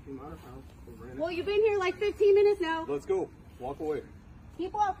 She came out of the house. Well, you've been here like 15 minutes now. Let's go. Walk away.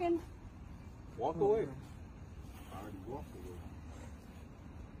 Keep walking. Walk away. I already walked away.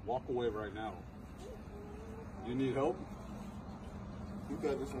 Walk away right now. You need help? You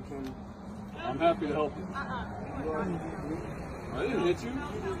got this on camera. I'm happy to help you. I didn't hit you.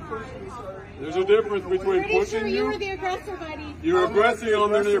 There's a difference between pushing you. You were the aggressor, buddy. You're aggressing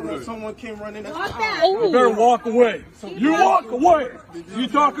on their neighborhood. Someone came running at the house. You better walk away. You walk away. You're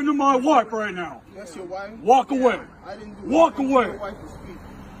talking to my wife right now. That's your wife? Walk away. I didn't do walk away. Your wife to speak.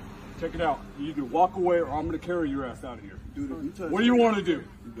 Check it out. You either walk away or I'm going to carry your ass out of here. Dude, what do you want to do?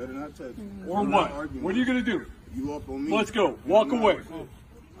 You better not touch me. Or what? What are you going to do? You up on me. Let's go. Walk away.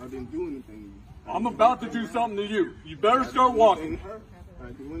 I didn't do anything to you. I'm about to do something to you. You better start walking. I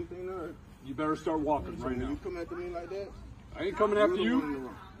didn't do anything to her. You better start walking right now. You come after me like that? I ain't coming after you.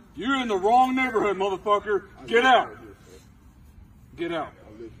 You're in the wrong neighborhood, motherfucker. Get out. Get out.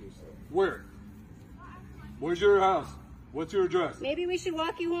 Where? Where's your house? What's your address? Maybe we should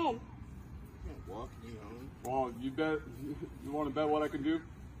walk you home. Walk me home? Well, you bet. You want to bet what I can do?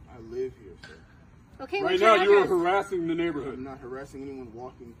 I live here, sir. Okay, right now you're harassing the neighborhood. I'm not harassing anyone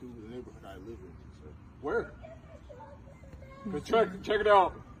walking through the neighborhood I live in, sir. Where? But check it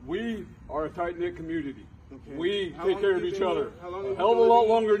out. We are a tight-knit community. Okay. We take care of each other. A hell of a lot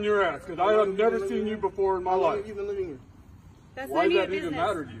longer than your ass, because I have never seen you before in my life. How long have you been living here? Why does that even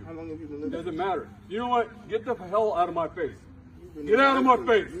matter to you? How long have you been living here? It doesn't matter. You know what? Get the hell out of my face. Get out of my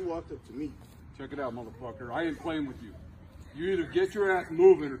face. You walked up to me. Check it out, motherfucker. I ain't playing with you. You either get your ass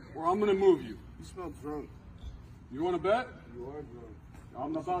moving or I'm going to move you. You smell drunk. You want to bet? You are drunk.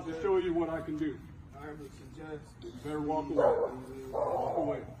 I'm about to show you what I can do. I would suggest that you better walk away. Walk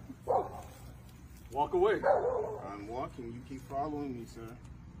away. Walk away. I'm walking. You keep following me, sir.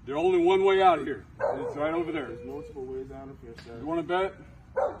 There's only one way out of here. It's right over there. There's multiple ways out of here, sir. You want to bet?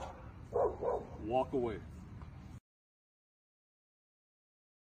 Walk away.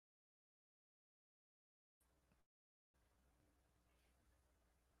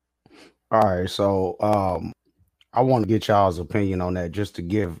 All right, so I want to get y'all's opinion on that, just to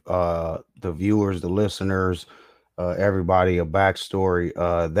give the viewers, the listeners, everybody a backstory.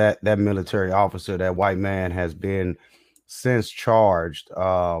 That military officer, that white man, has been since charged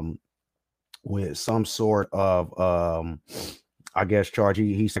with some sort of I guess charge.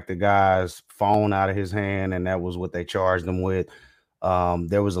 He took the guy's phone out of his hand, and that was what they charged him with.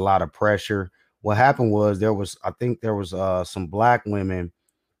 There was a lot of pressure. What happened was I think there was some black women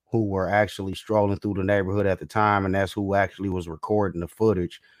who were actually strolling through the neighborhood at the time, and that's who actually was recording the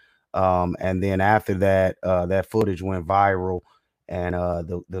footage. And then after that, that footage went viral, and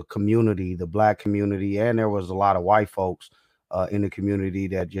the community, the black community, and there was a lot of white folks in the community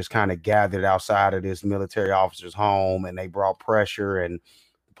that just kind of gathered outside of this military officer's home, and they brought pressure, and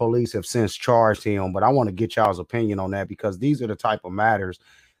the police have since charged him. But I want to get y'all's opinion on that, because these are the type of matters,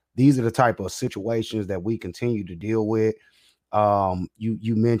 these are the type of situations that we continue to deal with.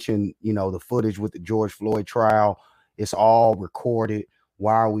 You mentioned, you know, the footage with the George Floyd trial. It's all recorded.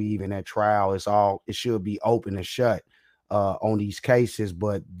 Why are we even at trial? It should be open and shut on these cases.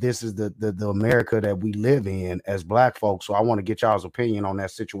 But this is the America that we live in as black folks. So I want to get y'all's opinion on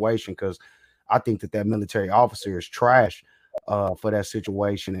that situation, because I think that military officer is trash for that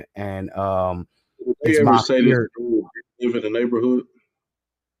situation. And they ever say this live in the neighborhood?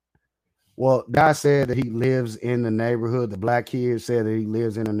 Well, guy said that he lives in the neighborhood. The black kid said that he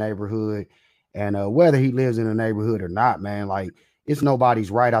lives in the neighborhood, and whether he lives in the neighborhood or not, man, like, it's nobody's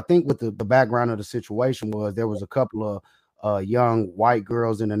right. I think what the background of the situation was, there was a couple of young white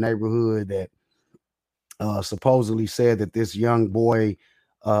girls in the neighborhood that supposedly said that this young boy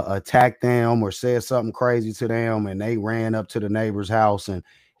attacked them or said something crazy to them, and they ran up to the neighbor's house, and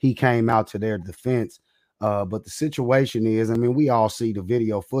he came out to their defense. But the situation is, I mean, we all see the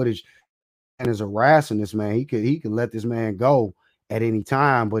video footage, and is harassing this man. He could let this man go at any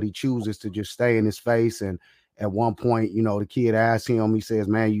time, but he chooses to just stay in his face. And at one point, you know, the kid asked him, he says,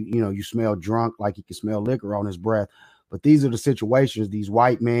 man, you smell drunk, like he can smell liquor on his breath. But these are the situations, these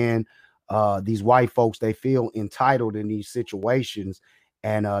white men, these white folks, they feel entitled in these situations.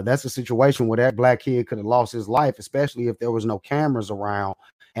 And that's a situation where that black kid could have lost his life, especially if there was no cameras around.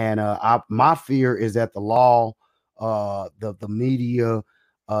 And my fear is that the law, the media,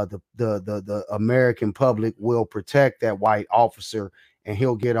 the American public will protect that white officer, and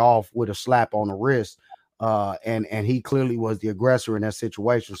he'll get off with a slap on the wrist. And he clearly was the aggressor in that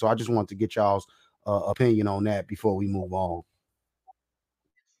situation. So I just want to get y'all's opinion on that before we move on.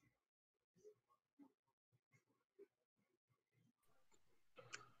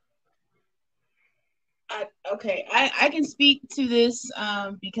 Okay, I can speak to this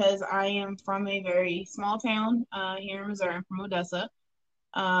because I am from a very small town here in Missouri. I'm from Odessa.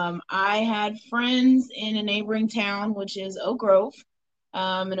 I had friends in a neighboring town, which is Oak Grove,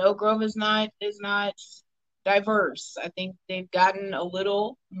 and Oak Grove is not diverse. I think they've gotten a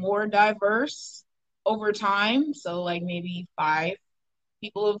little more diverse over time. So like maybe 5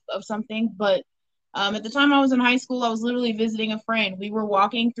 people of something, but at the time I was in high school, I was literally visiting a friend. We were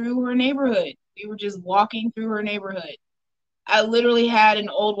walking through her neighborhood. We were just walking through her neighborhood. I literally had an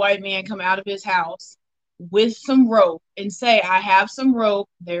old white man come out of his house with some rope and say, I have some rope.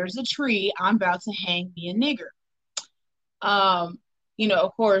 There's a tree. I'm about to hang me a nigger. Of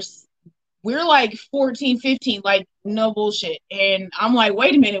course, we're like 14, 15, like no bullshit. And I'm like,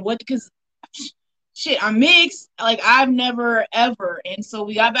 wait a minute, what? Because shit, I'm mixed. Like I've never ever. And so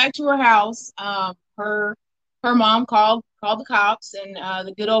we got back to her house. Her mom called the cops, and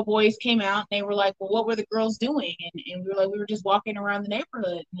the good old boys came out. And they were like, well, what were the girls doing? And we were like, we were just walking around the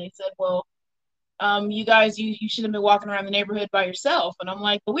neighborhood. And they said, well, you guys, you should have been walking around the neighborhood by yourself. And I'm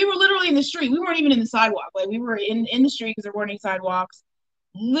like, but we were literally in the street. We weren't even in the sidewalk. Like we were in the street because there weren't any sidewalks.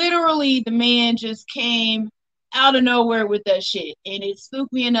 Literally, the man just came out of nowhere with that shit, and it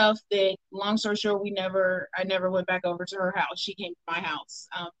spooked me enough that, long story short, I never went back over to her house. She came to my house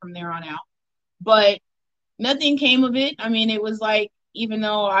from there on out, but nothing came of it. I mean, it was like, even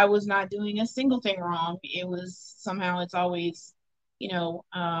though I was not doing a single thing wrong, it was somehow it's always, it's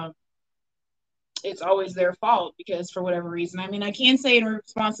always their fault because for whatever reason. I mean, I can say in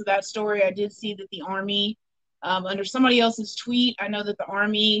response to that story, I did see that the Army, under somebody else's tweet, I know that the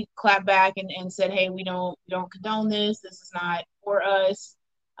Army clapped back and said, hey, we don't condone this. This is not for us.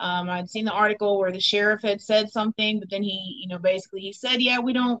 I'd seen the article where the sheriff had said something, but then he, basically he said, yeah,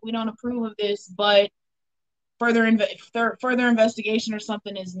 we don't approve of this, but further investigation or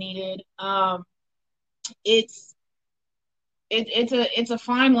something is needed. It's a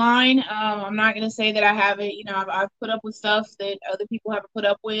fine line. I'm not going to say that I haven't, I've put up with stuff that other people haven't put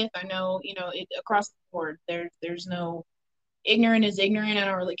up with. I know, it across the board, there's no, ignorant is ignorant. I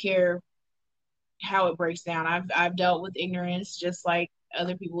don't really care how it breaks down. I've dealt with ignorance just like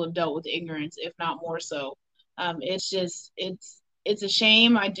other people have dealt with ignorance, if not more so. It's a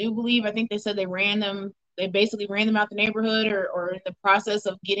shame. I think they said they basically ran them out the neighborhood or in the process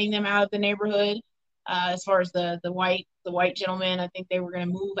of getting them out of the neighborhood. As far as the white gentleman, I think they were going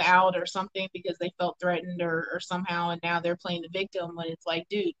to move out or something because they felt threatened or somehow, and now they're playing the victim when it's like,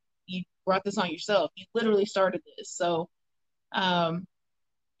 dude, you brought this on yourself. You literally started this. So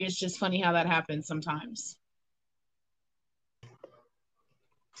it's just funny how that happens sometimes.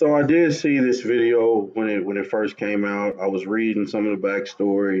 So I did see this video when it first came out. I was reading some of the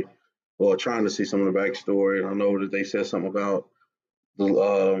backstory, well, trying to see some of the backstory, and I know that they said something about the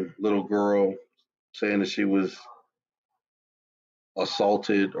little girl saying that she was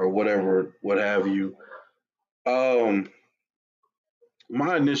assaulted or whatever, what have you.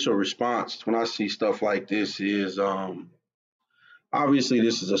 My initial response when I see stuff like this is obviously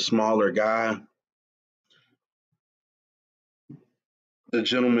this is a smaller guy. The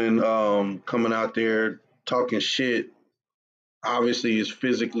gentleman coming out there talking shit obviously is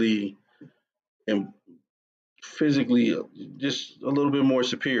physically just a little bit more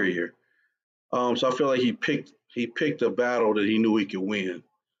superior. So I feel like he picked a battle that he knew he could win.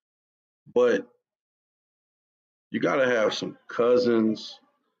 But you got to have some cousins,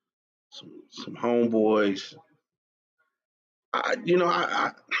 some homeboys. I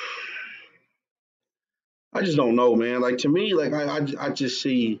just don't know, man. Like to me, like I just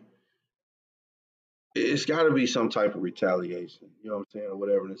see it's got to be some type of retaliation. You know what I'm saying, or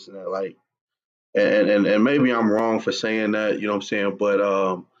whatever this and that. Like, and maybe I'm wrong for saying that. You know what I'm saying, but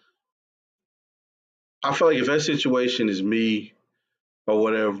I feel like if that situation is me or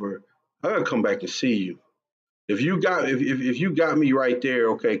whatever, I gotta come back and see you. If you got me right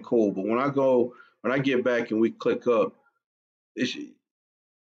there, okay, cool. But when I get back and we click up, you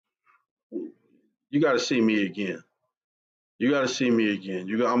got to see me again. You got to see me again.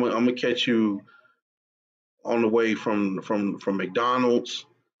 I'm gonna catch you on the way from McDonald's,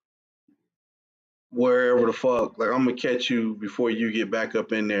 wherever the fuck. Like I'm gonna catch you before you get back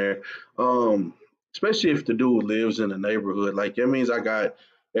up in there. Especially if the dude lives in the neighborhood. Like that means I got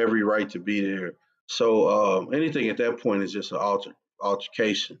every right to be there. So anything at that point is just an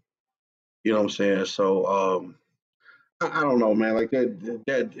altercation. You know what I'm saying? So I don't know, man. Like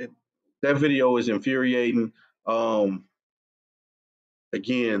that video is infuriating. Um,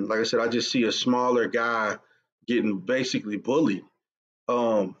 Again, like I said, I just see a smaller guy getting basically bullied.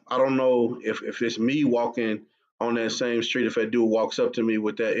 I don't know if it's me walking on that same street, if that dude walks up to me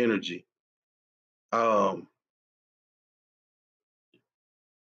with that energy. Um,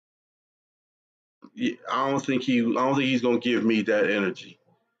 I don't think he's gonna give me that energy.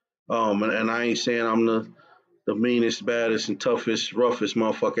 And I ain't saying I'm the meanest, baddest, and toughest, roughest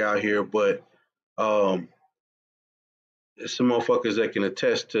motherfucker out here, but um, it's some motherfuckers that can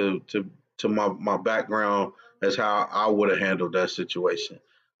attest to my background as how I would have handled that situation.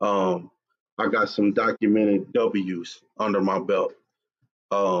 Um, I got some documented W's under my belt.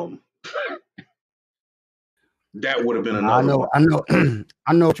 Um, that would have been I another know, one. I know,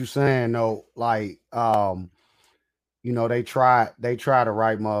 I know what you're saying though. Like, you know, they try to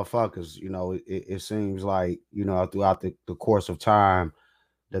write motherfuckers. You know, it seems like, you know, throughout the course of time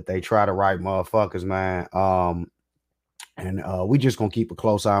that they try to write motherfuckers, man. And we just gonna keep a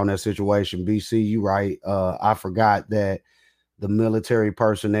close eye on that situation. BC, you right. I forgot that the military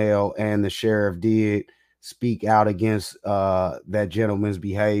personnel and the sheriff did speak out against that gentleman's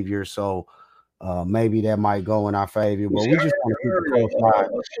behavior. So maybe that might go in our favor. But See, we I just want to keep heard a close eye.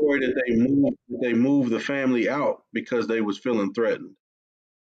 a story that they moved the family out because they was feeling threatened.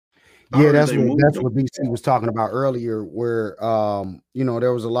 Yeah, that's what BC was talking about earlier, where you know,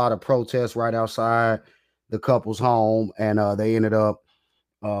 there was a lot of protests right outside the couple's home, and they ended up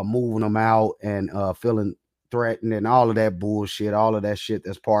moving them out and feeling threatened and all of that bullshit, all of that shit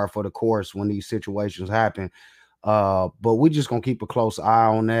that's par for the course when these situations happen. But we just gonna keep a close eye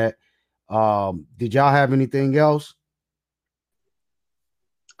on that. Did y'all have anything else?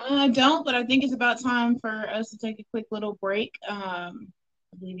 I don't, but I think it's about time for us to take a quick little break. I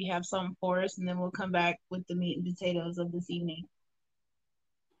believe you have something for us, and then we'll come back with the meat and potatoes of this evening.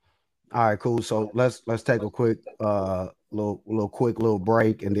 All right, cool. So let's take a quick little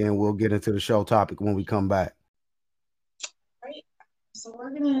break, and then we'll get into the show topic when we come back. Right. So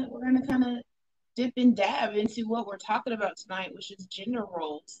we're gonna kind of dip and dab into what we're talking about tonight, which is gender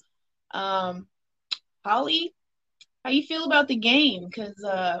roles. Holly, how you feel about the game? Because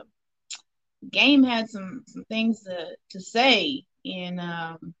game had some things to say, and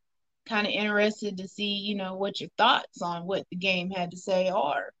kind of interested to see, you know, what your thoughts on what the game had to say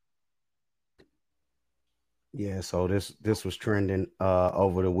are. Yeah, so this was trending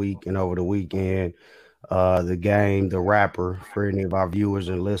over the week and over the weekend. The game, the rapper, for any of our viewers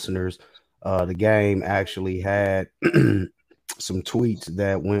and listeners, the game actually had some tweets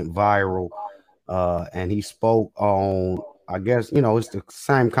that went viral, and he spoke on, I guess, you know, it's the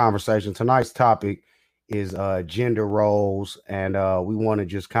same conversation. Tonight's topic is gender roles, and we want to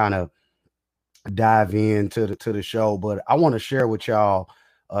just kind of dive into the show, but I want to share with y'all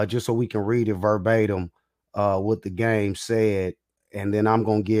just so we can read it verbatim what the game said, and then I'm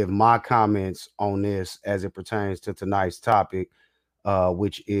gonna give my comments on this as it pertains to tonight's topic,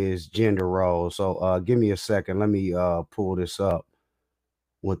 which is gender roles. So give me a second. Let me pull this up.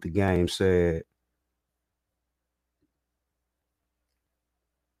 What the game said.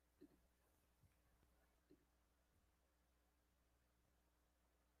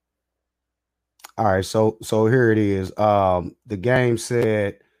 All right, so here it is. The game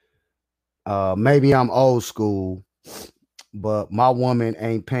said, maybe I'm old school, but my woman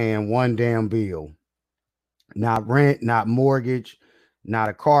ain't paying one damn bill. Not rent, not mortgage, not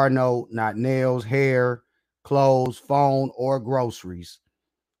a car note, not nails, hair, clothes, phone, or groceries.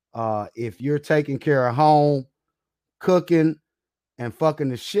 If you're taking care of home, cooking, and fucking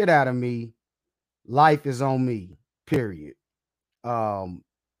the shit out of me, life is on me. Period. Um,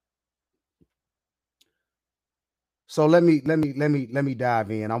 so let me dive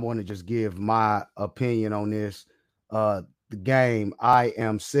in. I want to just give my opinion on this. The game. I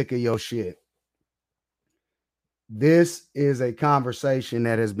am sick of your shit. This is a conversation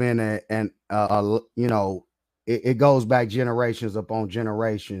that has been you know, it goes back generations upon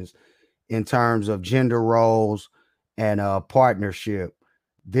generations in terms of gender roles and partnership.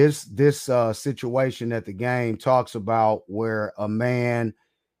 This situation that the game talks about, where a man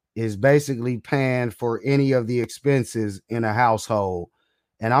is basically paying for any of the expenses in a household,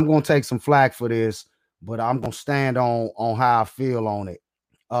 and I'm gonna take some flack for this, but I'm gonna stand on how I feel on it.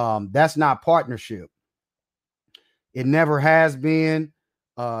 That's not partnership. It never has been.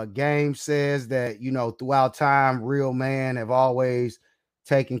 Game says that, you know, throughout time, real men have always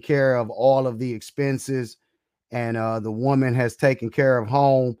taken care of all of the expenses. and the woman has taken care of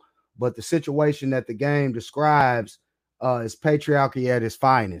home. But the situation that the game describes is patriarchy at its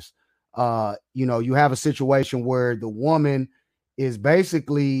finest. You have a situation where the woman is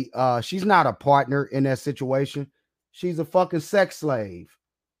basically she's not a partner in that situation. She's a fucking sex slave.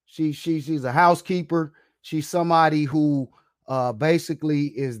 She's a housekeeper. She's somebody who basically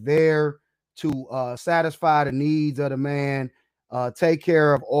is there to satisfy the needs of the man, take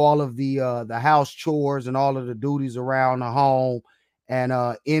care of all of the house chores and all of the duties around the home, and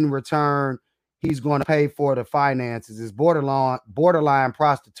in return, he's going to pay for the finances. It's borderline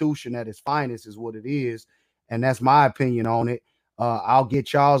prostitution at its finest, is what it is, and that's my opinion on it. I'll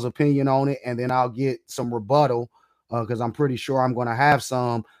get y'all's opinion on it, and then I'll get some rebuttal because I'm pretty sure I'm going to have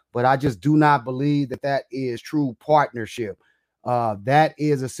some. But I just do not believe that that is true partnership. That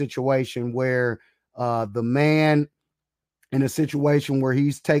is a situation where the man, in a situation where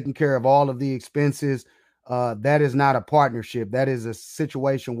he's taking care of all of the expenses, that is not a partnership. That is a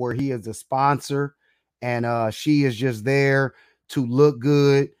situation where he is a sponsor, and she is just there to look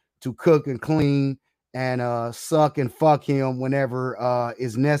good, to cook and clean, and suck and fuck him whenever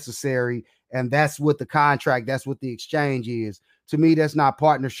is necessary. And that's what the contract, that's what the exchange is. To me, that's not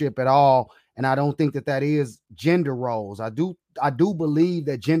partnership at all. And I don't think that that is gender roles. I do believe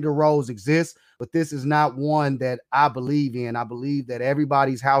that gender roles exist, but this is not one that I believe in. I believe that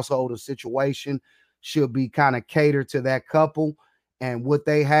everybody's household or situation should be kind of catered to that couple and what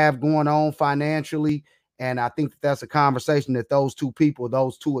they have going on financially. And I think that that's a conversation that those two people,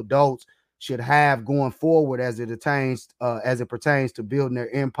 those two adults, should have going forward as it pertains to building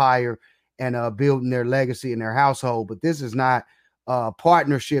their empire and building their legacy in their household. But this is not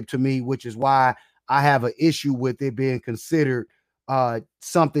partnership to me, which is why I have an issue with it being considered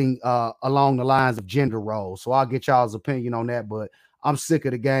something along the lines of gender roles. So I'll get y'all's opinion on that, but I'm sick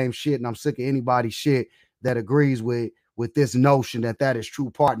of the game shit, and I'm sick of anybody's shit that agrees with this notion that that is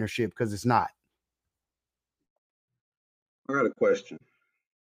true partnership, because it's not. I got a question.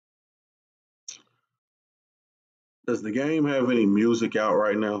 Does the game have any music out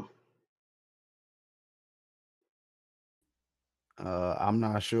right now? I'm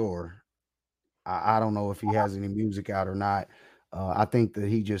not sure. I don't know if he has any music out or not. I think that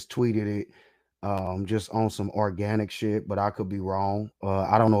he just tweeted it just on some organic shit, but I could be wrong.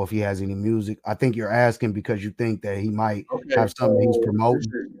 I don't know if he has any music. I think you're asking because you think that he might Okay, have something he's so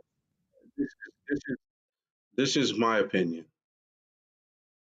promoting. this is my opinion.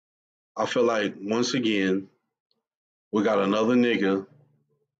 I feel like once again we got another nigga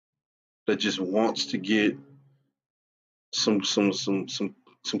that just wants to get some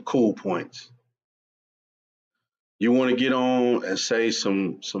cool points. You want to get on and say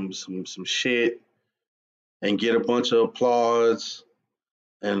some shit and get a bunch of applause,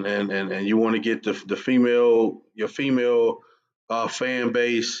 and you want to get the female your female fan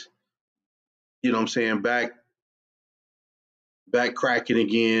base, you know what I'm saying, back cracking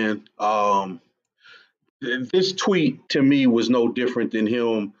again. This tweet to me was no different than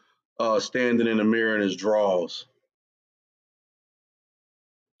him standing in the mirror in his drawers.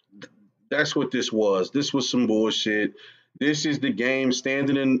 That's what this was. This was some bullshit. This is the game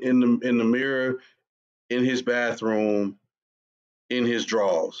standing in the mirror in his bathroom in his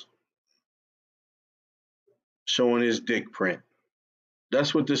drawers, showing his dick print.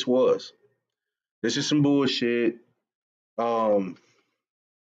 That's what this was. This is some bullshit. Um,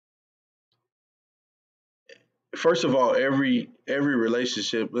 First of all, every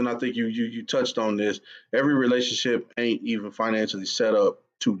relationship, and I think you touched on this. Every relationship ain't even financially set up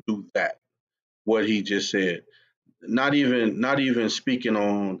to do that. What he just said. Not even speaking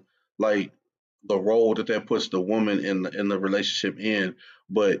on like the role that puts the woman in the relationship in,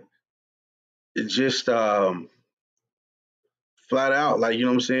 but it just flat out, like, you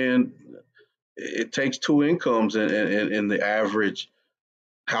know what I'm saying. It takes two incomes in the average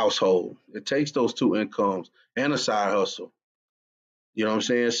household. It takes those two incomes and a side hustle. You know what I'm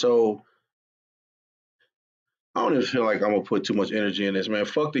saying? So I don't even feel like I'm gonna put too much energy in this, man.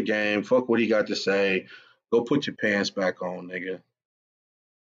 Fuck the game. Fuck what he got to say. Go put your pants back on, nigga.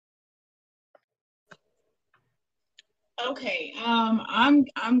 Okay, I'm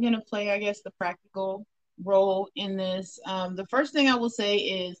gonna play, I guess, the practical role in this. The first thing I will say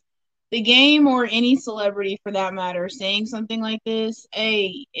is the game, or any celebrity for that matter, saying something like this.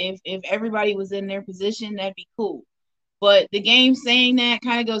 Hey, if everybody was in their position, that'd be cool. But the game saying that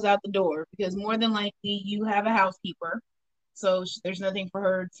kind of goes out the door, because more than likely you have a housekeeper, so there's nothing for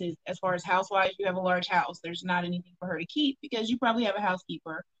her to, as far as housewives, you have a large house. There's not anything for her to keep because you probably have a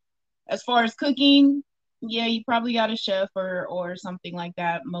housekeeper. As far as cooking, yeah, you probably got a chef or something like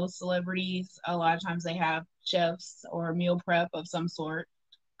that. Most celebrities, a lot of times they have chefs or meal prep of some sort.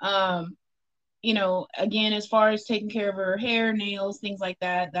 You know, again, as far as taking care of her hair, nails, things like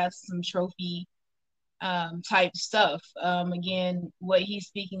that, that's some trophy type stuff. Again, what he's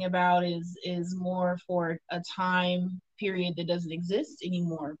speaking about is more for a time period that doesn't exist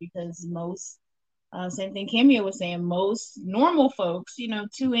anymore, because most same thing Cameo was saying, most normal folks, you know,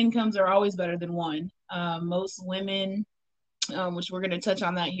 two incomes are always better than one. Most women, which we're going to touch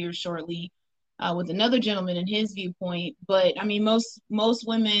on that here shortly, with another gentleman and his viewpoint. But I mean, most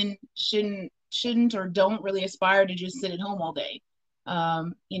women shouldn't or don't really aspire to just sit at home all day,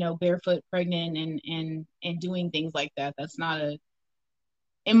 you know, barefoot, pregnant, and doing things like that. That's not a,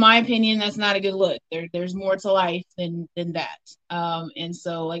 in my opinion, that's not a good look. There's more to life than that. And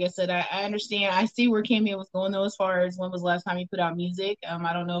so, like I said, I understand. I see where Cameo was going though, as far as when was the last time he put out music.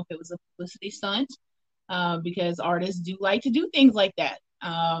 I don't know if it was a publicity stunt, because artists do like to do things like that.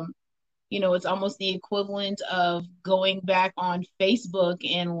 You know, it's almost the equivalent of going back on Facebook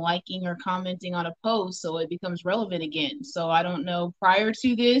and liking or commenting on a post so it becomes relevant again. So I don't know. Prior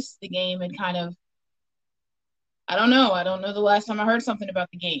to this, the game had kind of, I don't know. I don't know the last time I heard something about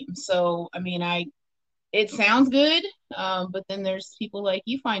the game. So I mean, it sounds good, but then there's people like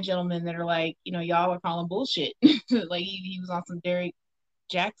you find gentlemen that are like, you know, y'all are calling bullshit. Like he was on some Derek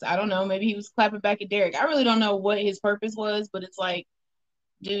Jackson. I don't know. Maybe he was clapping back at Derek. I really don't know what his purpose was, but it's like,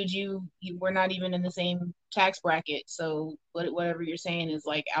 dude, you we're not even in the same tax bracket. So whatever you're saying is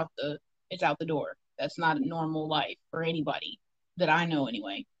like it's out the door. That's not a normal life for anybody that I know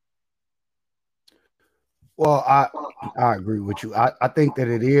anyway. Well, I agree with you. I think that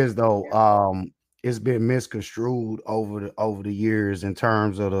it is though. It's been misconstrued over the years in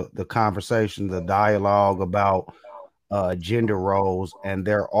terms of the conversation, the dialogue about gender roles, and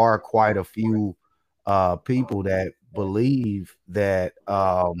there are quite a few people that believe that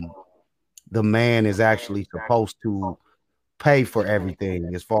the man is actually supposed to pay for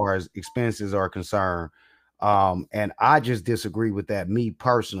everything as far as expenses are concerned. And I just disagree with that, me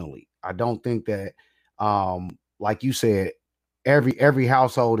personally. I don't think that, like you said, every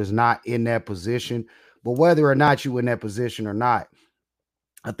household is not in that position. But whether or not you in that position or not,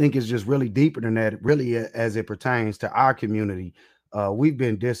 I think it's just really deeper than that, really, as it pertains to our community. We've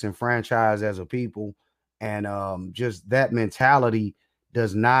been disenfranchised as a people, and just that mentality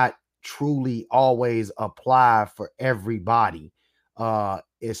does not truly always apply for everybody,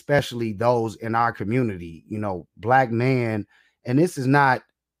 especially those in our community. You know, black man, and this is not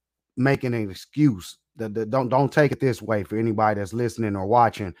making an excuse. Don't take it this way for anybody that's listening or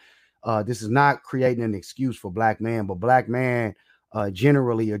watching. This is not creating an excuse for black man, but black man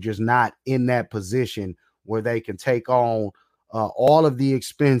generally are just not in that position where they can take on all of the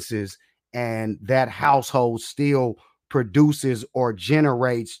expenses, and that household still produces or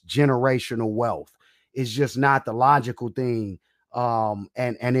generates generational wealth. It's just not the logical thing. And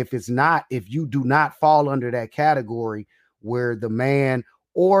if you do not fall under that category where the man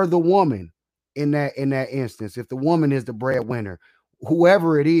or the woman in that instance, if the woman is the breadwinner,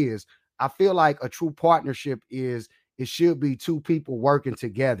 whoever it is, I feel like a true partnership is, it should be two people working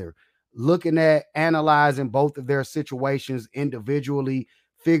together, looking at analyzing both of their situations individually,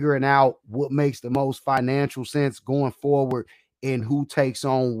 figuring out what makes the most financial sense going forward and who takes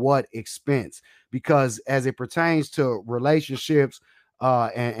on what expense. Because as it pertains to relationships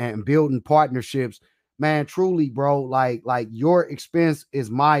and building partnerships, man, truly, bro, like your expense is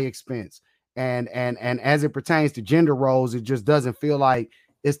my expense. And as it pertains to gender roles, it just doesn't feel like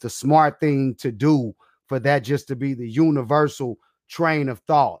it's the smart thing to do for that just to be the universal train of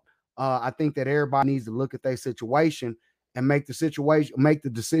thought. I think that everybody needs to look at their situation and make the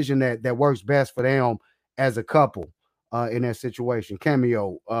decision that works best for them as a couple in that situation.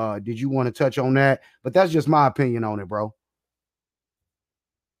 Cameo, did you want to touch on that? But that's just my opinion on it, bro.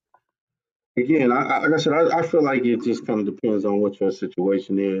 Again, like I said, I feel like it just kind of depends on what your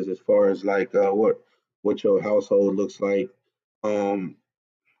situation is, as far as like what your household looks like. Um,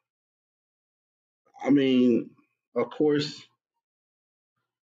 I mean, of course,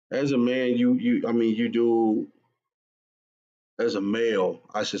 as a man, I mean, you do, as a male,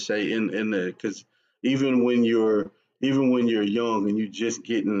 I should say, in the, because even when you're even when you're young and you're just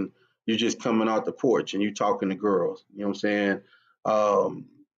coming out the porch and you talking to girls, you know what I'm saying? Um,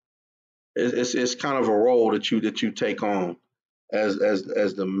 it's kind of a role that you take on as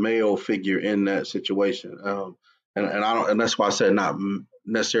the male figure in that situation. And I don't, and that's why I said not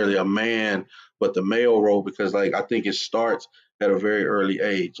necessarily a man, but the male role, because like I think it starts at a very early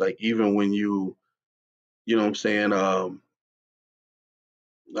age. Like even when you know what I'm saying, I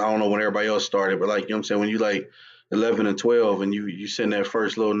don't know when everybody else started, but like you know what I'm saying, when you like 11 and 12 and you send that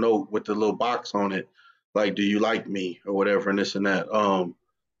first little note with the little box on it, like, do you like me or whatever, and this and that.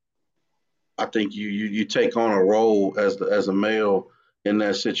 I think you take on a role as a male in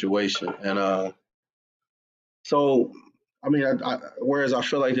that situation, and so I mean, whereas I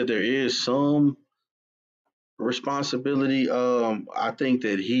feel like that there is some responsibility, I think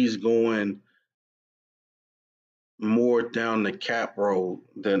that he's going more down the cap road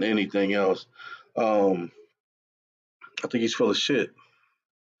than anything else. Um, I think he's full of shit.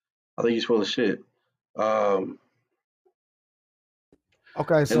 I think he's full of shit. Um,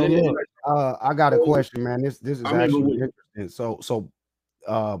 Okay, and so then, look, I got a question, man. This is I mean, actually interesting. So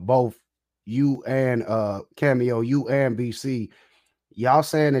both you and Cameo, you and BC, y'all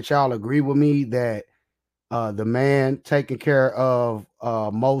saying that y'all agree with me that the man taking care of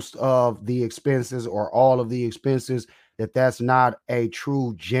most of the expenses or all of the expenses, that's not a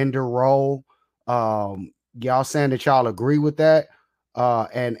true gender role. Y'all saying that y'all agree with that?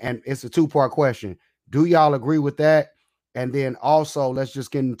 And it's a two-part question. Do y'all agree with that? And then also, let's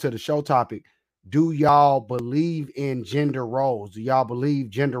just get into the show topic. Do y'all believe in gender roles? Do y'all believe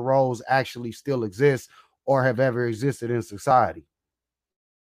gender roles actually still exist or have ever existed in society?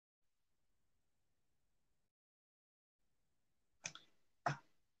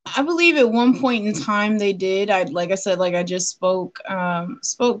 I believe at one point in time they did. Like I said, like I just spoke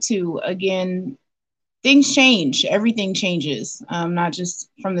to again. Things change. Everything changes. Not just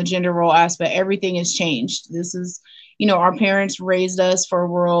from the gender role aspect. Everything has changed. This is, our parents raised us for a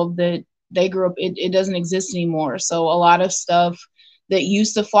world that they grew up. It doesn't exist anymore. So a lot of stuff that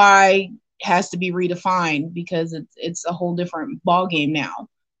used to fly has to be redefined because it's a whole different ball game now.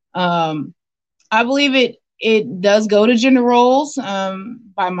 I believe it does go to gender roles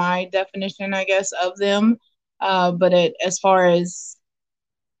by my definition, I guess, of them. But as far as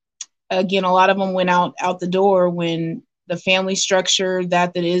again, a lot of them went out the door when the family structure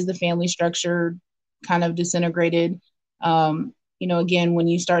that is the family structure kind of disintegrated. Again, when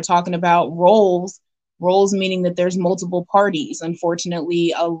you start talking about roles meaning that there's multiple parties.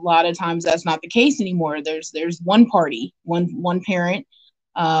 Unfortunately, a lot of times that's not the case anymore. There's one party, one parent.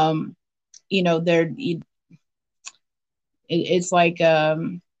 There it's like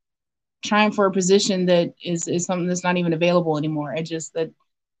trying for a position that is something that's not even available anymore. It just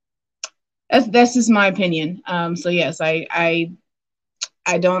that's just my opinion. So yes,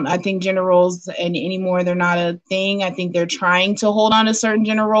 I don't. I think gender roles and anymore they're not a thing. I think they're trying to hold on to certain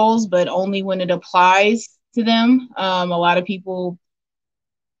gender roles, but only when it applies to them. A lot of people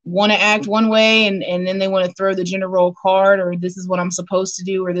want to act one way and then they want to throw the gender role card, or this is what I'm supposed to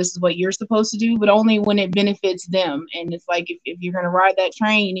do, or this is what you're supposed to do, but only when it benefits them. And it's like if you're gonna ride that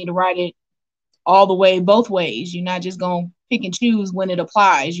train, you need to ride it all the way, both ways. You're not just gonna pick and choose when it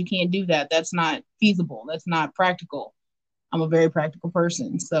applies. You can't do that. That's not feasible. That's not practical. I'm a very practical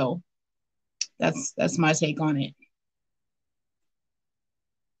person, so that's my take on it.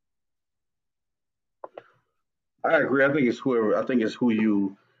 I agree. I think it's whoever. I think it's who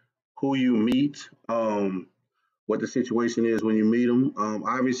you meet. What the situation is when you meet them.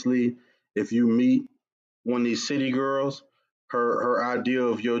 Obviously, if you meet one of these city girls, her idea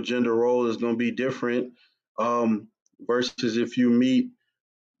of your gender role is going to be different versus if you meet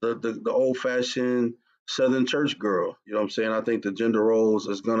the old fashioned Southern church girl. You know what I'm saying? I think the gender roles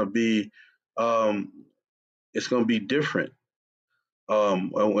is going to be um, it's going to be different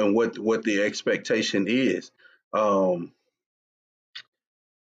and what the expectation is. Um,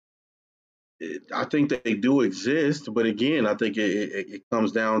 I think they do exist, but again, I think it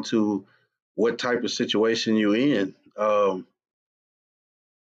comes down to what type of situation you're in.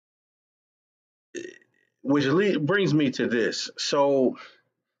 Brings me to this. So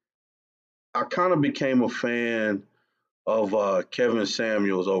I kind of became a fan of Kevin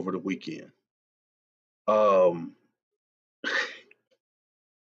Samuels over the weekend. Um,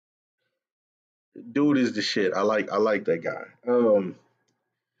 Dude is the shit. I like that guy.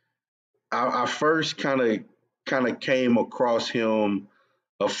 I first kind of came across him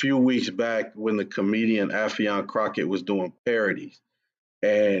a few weeks back when the comedian Affion Crockett was doing parodies.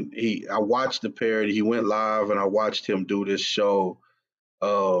 And I watched the parody. He went live, and I watched him do this show.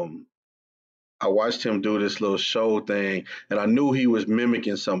 Um, I watched him do this little show thing, and I knew he was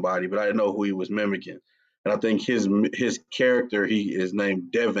mimicking somebody, but I didn't know who he was mimicking. And I think his character he is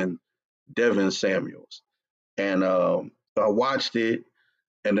named Devin Samuels. And I watched it,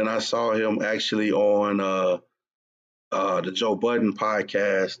 and then I saw him actually on the Joe Budden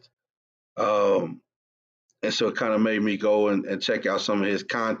podcast. Um, and so it kind of made me go and check out some of his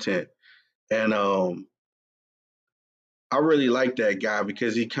content. And I really like that guy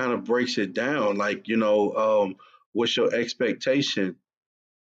because he kind of breaks it down. Like, what's your expectation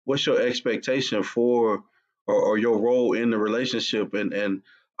what's your expectation for or your role in the relationship, and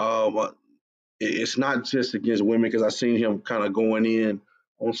um, it's not just against women because I seen him kind of going in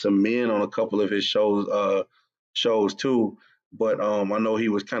on some men on a couple of his shows too. But I know he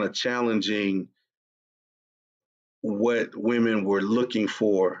was kind of challenging what women were looking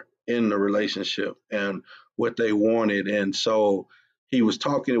for in the relationship and what they wanted. And so he was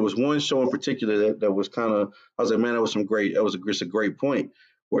talking. It was one show in particular that was kind of. I was like, man, that was some great. That was just a great point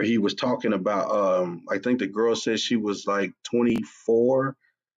where he was talking about. I think the girl said she was like 24,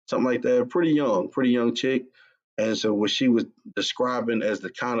 something like that, pretty young chick. And so what she was describing as the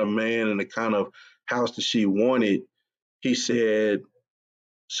kind of man and the kind of house that she wanted, he said,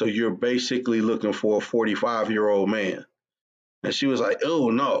 so you're basically looking for a 45-year-old man. And she was like, oh,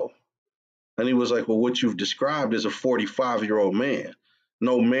 no. And he was like, well, what you've described is a 45-year-old man.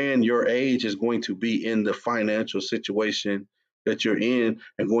 No man your age is going to be in the financial situation that you're in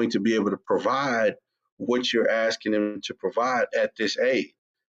and going to be able to provide what you're asking him to provide at this age.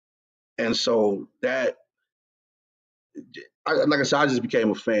 And so that, like I said, I just became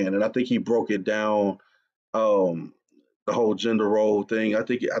a fan. And I think he broke it down, um, the whole gender role thing. I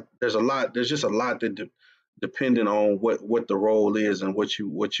think there's just a lot that depending on what the role is and what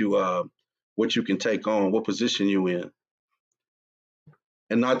you can take on, what position you in,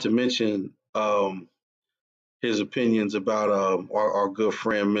 and not to mention his opinions about our good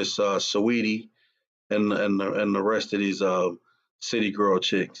friend Miss Saweetie and the rest of these city girl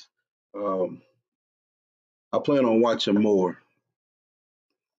chicks. Um, I plan on watching more.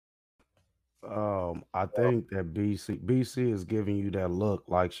 I think that BC is giving you that look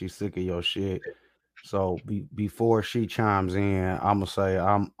like she's sick of your shit. So before she chimes in, I'm gonna say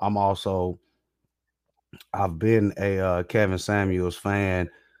I'm also I've been a Kevin Samuels fan.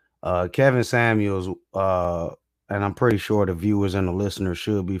 Kevin Samuels, and I'm pretty sure the viewers and the listeners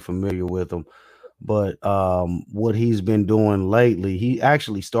should be familiar with him. But what he's been doing lately, he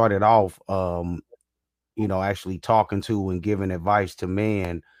actually started off, actually talking to and giving advice to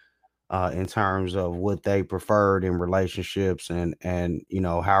men in terms of what they preferred in relationships and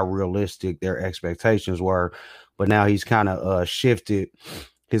how realistic their expectations were. But now he's kind of shifted.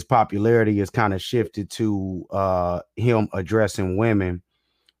 His popularity has kind of shifted to him addressing women.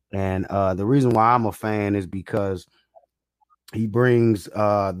 And the reason why I'm a fan is because he brings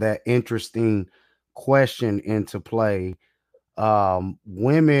that interesting question into play.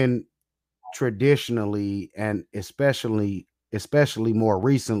 Women traditionally, and especially more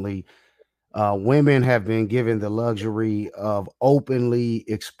recently, women have been given the luxury of openly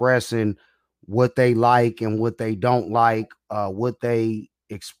expressing what they like and what they don't like, what they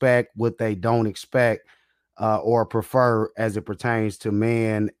expect, what they don't expect, or prefer as it pertains to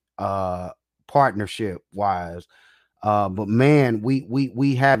man, partnership wise. But man,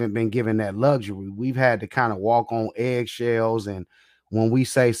 we haven't been given that luxury. We've had to kind of walk on eggshells, and when we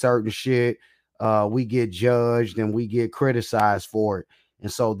say certain shit, we get judged and we get criticized for it.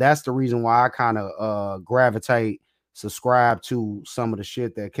 And so that's the reason why I kind of subscribe to some of the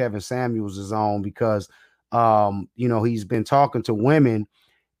shit that Kevin Samuels is on, because he's been talking to women,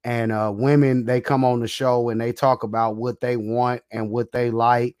 and women, they come on the show and they talk about what they want and what they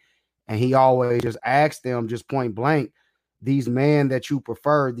like, and he always just asks them, just point blank, these men that you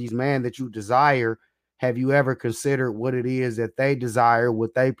prefer, these men that you desire, have you ever considered what it is that they desire,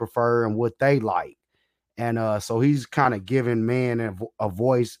 what they prefer, and what they like? And so he's kind of giving men a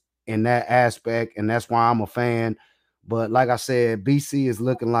voice in that aspect, and that's why I'm a fan. But like I said, BC is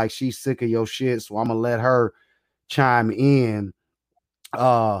looking like she's sick of your shit, so I'm gonna let her chime in.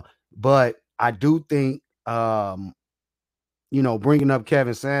 But I do think, bringing up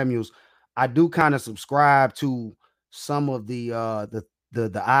Kevin Samuels, I do kind of subscribe to some of the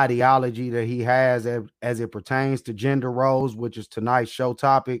ideology that he has as it pertains to gender roles, which is tonight's show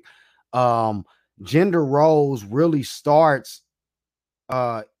topic. Gender roles really starts,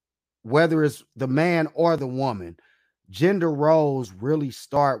 whether it's the man or the woman, gender roles really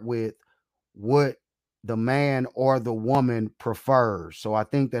start with what the man or the woman prefers. So I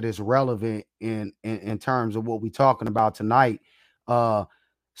think that is relevant in terms of what we're talking about tonight. Uh,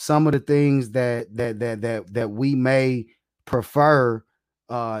 some of the things that we may prefer,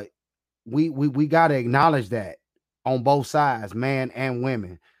 uh, we got to acknowledge that on both sides, man and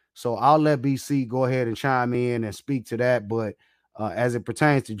women. So I'll let BC go ahead and chime in and speak to that. But as it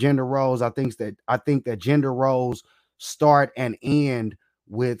pertains to gender roles, I think that gender roles start and end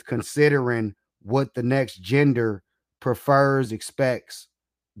with considering what the next gender prefers, expects,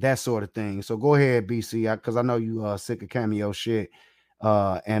 that sort of thing. So go ahead, BC, because I know you sick of cameo shit,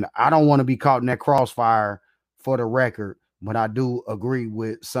 and I don't want to be caught in that crossfire, for the record. but I do agree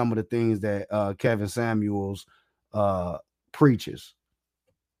with some of the things that Kevin Samuels preaches.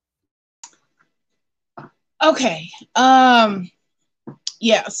 Okay.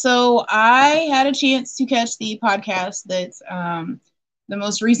 Yeah, so I had a chance to catch the podcast that's the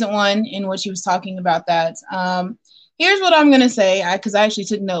most recent one in which he was talking about that. Here's what I'm going to say, because I actually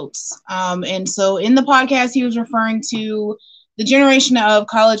took notes. And so in the podcast, he was referring to the generation of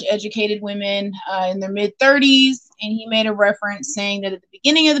college-educated women in their mid-30s, and he made a reference saying that at the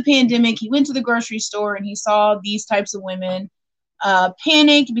beginning of the pandemic, he went to the grocery store and he saw these types of women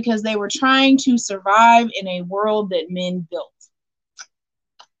panicked because they were trying to survive in a world that men built.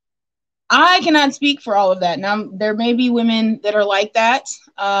 I cannot speak for all of that. Now, there may be women that are like that.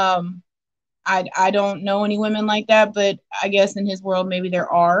 I don't know any women like that, but I guess in his world, maybe there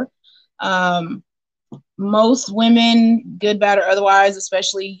are. Most women, good, bad, or otherwise,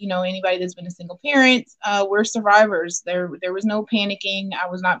 especially, anybody that's been a single parent, we're survivors. There was no panicking. I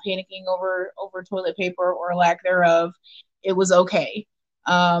was not panicking over toilet paper or lack thereof. It was okay.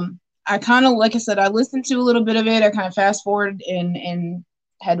 I kind of, like I said, I listened to a little bit of it. I kind of fast forwarded and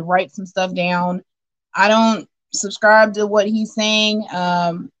had to write some stuff down. I don't subscribe to what he's saying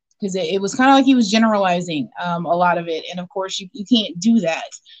because it was kind of like he was generalizing a lot of it. And of course, you can't do that.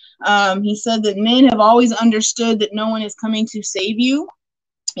 He said that men have always understood that no one is coming to save you,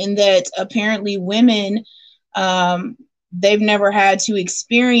 and that apparently women, they've never had to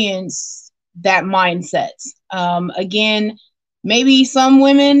experience that mindset. Again, maybe some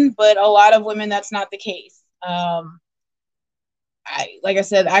women, but a lot of women, that's not the case. Like I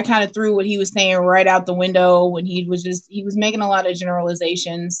said, I kind of threw what he was saying right out the window when he was making a lot of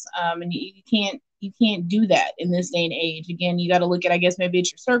generalizations. And you can't do that in this day and age. Again, you got to look at, I guess, maybe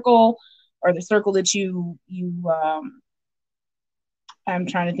it's your circle or the circle that you I'm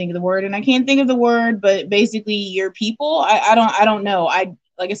trying to think of the word and I can't think of the word, but basically your people. I don't know.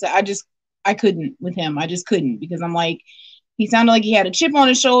 Like I said, I couldn't with him. I just couldn't, because I'm like, he sounded like he had a chip on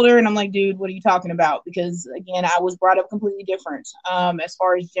his shoulder, and I'm like, dude, what are you talking about? Because again, I was brought up completely different as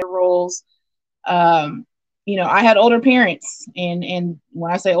far as gender roles. I had older parents, and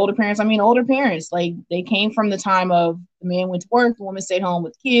when I say older parents, I mean older parents. Like, they came from the time of the man went to work, the woman stayed home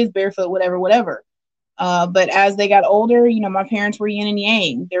with kids, barefoot, whatever. But as they got older, my parents were yin and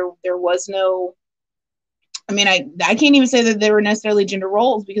yang. There was no. I mean, I can't even say that there were necessarily gender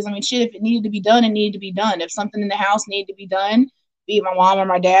roles, because, shit, if it needed to be done, it needed to be done. If something in the house needed to be done, be it my mom or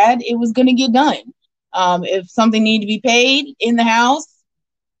my dad, it was going to get done. If something needed to be paid in the house,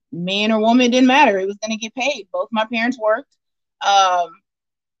 man or woman, it didn't matter. It was going to get paid. Both my parents worked.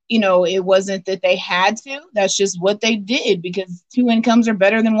 It wasn't that they had to. That's just what they did, because two incomes are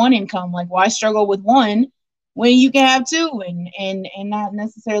better than one income. Like, why struggle with one when you can have two and not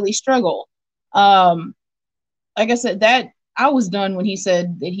necessarily struggle? Like I said, that I was done when he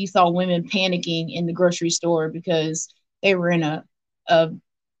said that he saw women panicking in the grocery store because they were in a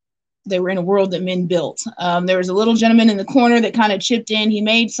world that men built. There was a little gentleman in the corner that kind of chipped in. He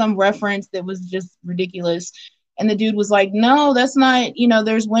made some reference that was just ridiculous. And the dude was like, no, that's not,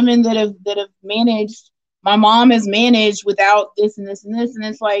 there's women that have managed. My mom has managed without this and this and this. And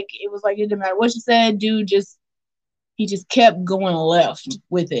it's like, it didn't matter what you said, dude, he just kept going left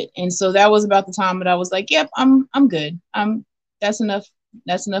with it. And so that was about the time that I was like, yep, I'm good. That's enough,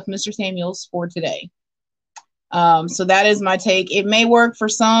 Mr. Samuels, for today. So that is my take. It may work for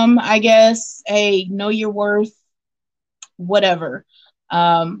some, I guess. Hey, know your worth, whatever.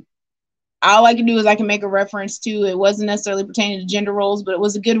 All I can do is I can make a reference to, it wasn't necessarily pertaining to gender roles, but it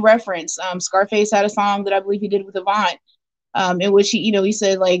was a good reference. Scarface had a song that I believe he did with Avant, in which he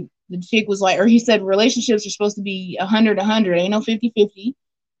said, like, the chick was like, or he said, relationships are supposed to be 100-100. Ain't no 50-50.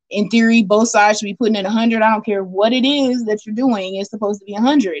 In theory, both sides should be putting in 100. I don't care what it is that you're doing. It's supposed to be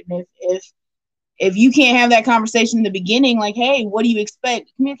 100. And if you can't have that conversation in the beginning, like, hey, what do you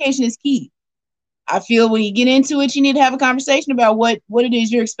expect? Communication is key. I feel when you get into it, you need to have a conversation about what it is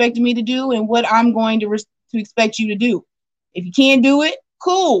you're expecting me to do and what I'm going to expect you to do. If you can't do it,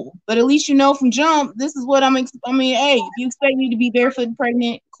 cool. But at least from jump, this is what hey, if you expect me to be barefoot and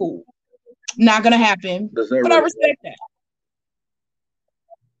pregnant, cool. Not going to happen. But I respect that.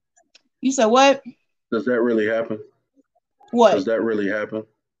 You said what? Does that really happen? What? Does that really happen?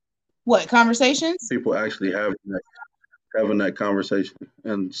 What, conversations? People actually having that conversation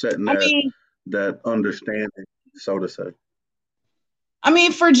and setting that understanding, so to say.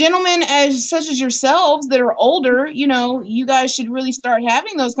 For gentlemen such as yourselves that are older, you guys should really start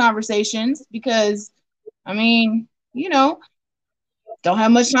having those conversations, because, don't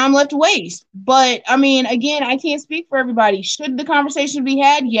have much time left to waste. But, again, I can't speak for everybody. Should the conversation be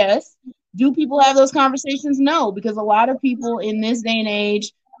had? Yes. Do people have those conversations? No, because a lot of people in this day and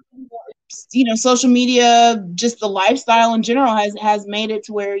age, social media, just the lifestyle in general has made it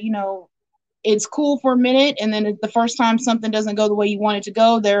to where, it's cool for a minute, and then the first time something doesn't go the way you want it to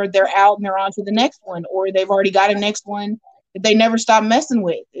go, they're out and they're on to the next one, or they've already got a next one that they never stop messing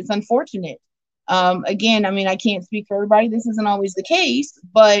with. It's unfortunate. Again, I mean, I can't speak for everybody. This isn't always the case,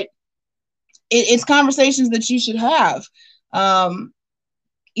 but it's conversations that you should have. Again,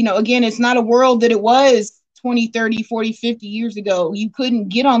 it's not a world that it was 20, 30, 40, 50 years ago. You couldn't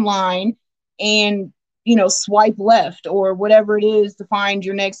get online and, swipe left or whatever it is to find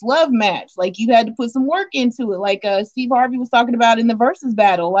your next love match. Like, you had to put some work into it. Like Steve Harvey was talking about in the versus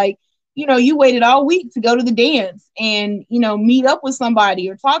battle. Like, you waited all week to go to the dance and, meet up with somebody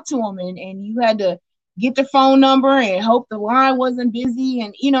or talk to them. And you had to get their phone number and hope the line wasn't busy.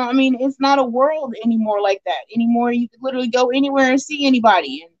 And, it's not a world anymore like that. Anymore, you could literally go anywhere and see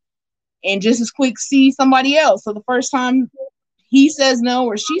anybody and just as quick see somebody else. So the first time he says no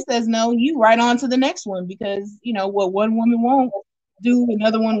or she says no, you right on to the next one, because, what one woman won't do,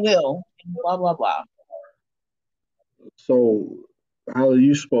 another one will, and blah, blah, blah. So, how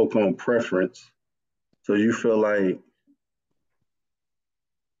you spoke on preference. So you feel like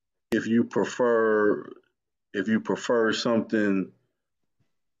if you prefer something,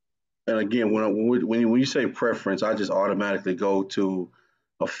 and again, when you say preference, I just automatically go to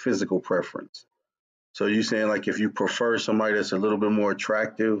a physical preference. So you saying like if you prefer somebody that's a little bit more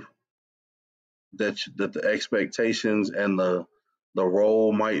attractive, that the expectations and the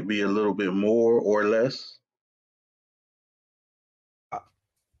role might be a little bit more or less?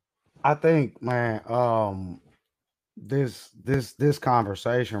 I think, man, this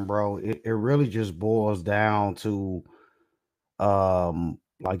conversation, bro, it really just boils down to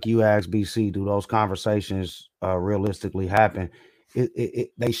like you asked BC, do those conversations realistically happen?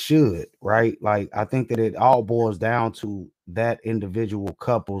 They should, right? Like, I think that it all boils down to that individual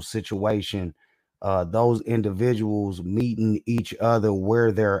couple situation, those individuals meeting each other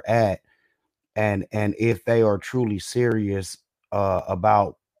where they're at, and if they are truly serious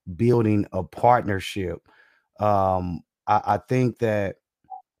about building a partnership. I think that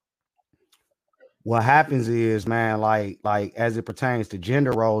what happens is, man, like as it pertains to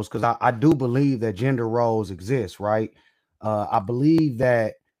gender roles, because I do believe that gender roles exist, right? I believe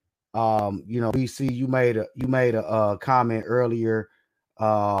that BC, you made a comment earlier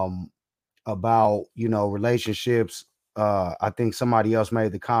about relationships. I think somebody else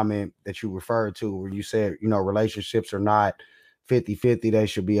made the comment that you referred to where you said relationships are not 50-50, they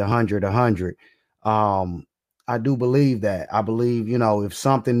should be 100-100. I do believe that. I believe, if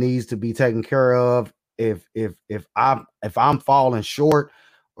something needs to be taken care of, if I'm falling short,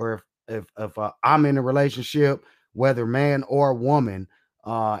 or if I'm in a relationship, whether man or woman,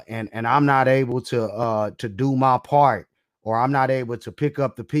 and I'm not able to do my part, or I'm not able to pick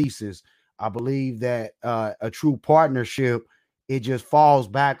up the pieces, I believe that a true partnership, it just falls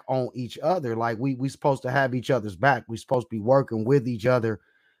back on each other. Like, we supposed to have each other's back. We supposed to be working with each other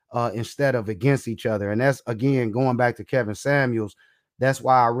instead of against each other. And that's, again, going back to Kevin Samuels. That's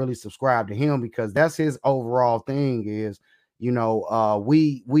why I really subscribe to him, because that's his overall thing is,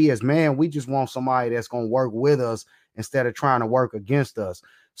 we as men, we just want somebody that's going to work with us instead of trying to work against us.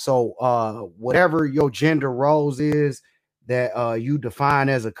 So whatever your gender roles is that you define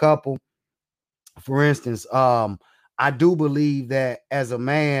as a couple, for instance, I do believe that as a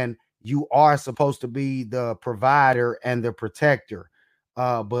man, you are supposed to be the provider and the protector.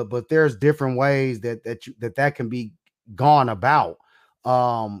 But there's different ways that can be gone about. A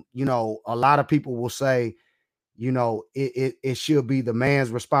lot of people will say, it should be the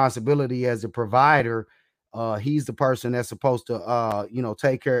man's responsibility as a provider. He's the person that's supposed to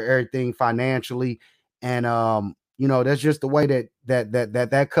take care of everything financially. And that's just the way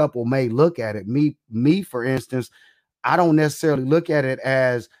that couple may look at it. Me, for instance, I don't necessarily look at it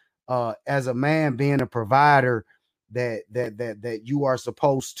as a man being a provider, that you are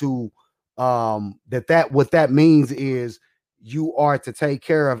supposed to what that means is you are to take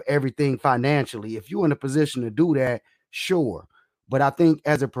care of everything financially. If you're in a position to do that, sure. But I think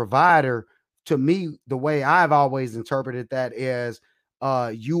as a provider, to me, the way I've always interpreted that is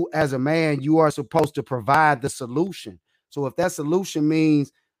you as a man, you are supposed to provide the solution. So if that solution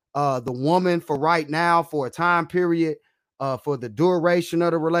means the woman for right now, for a time period, for the duration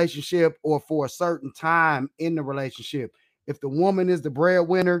of the relationship, or for a certain time in the relationship, if the woman is the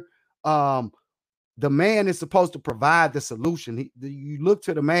breadwinner, the man is supposed to provide the solution. You look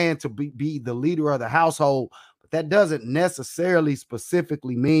to the man to be the leader of the household, but that doesn't necessarily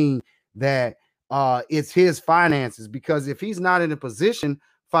specifically mean that it's his finances, because if he's not in a position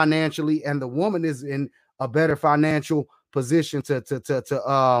financially, and the woman is in a better financial position to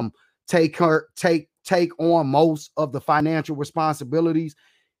take on most of the financial responsibilities,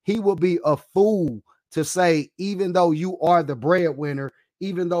 he will be a fool to say, even though you are the breadwinner,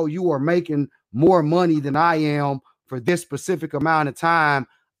 even though you are making more money than I am for this specific amount of time,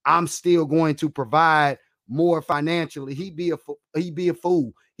 I'm still going to provide more financially. He'd be a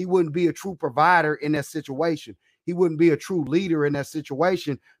fool. He wouldn't be a true provider in that situation. He wouldn't be a true leader in that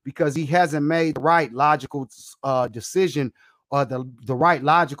situation because he hasn't made the right logical decision or the right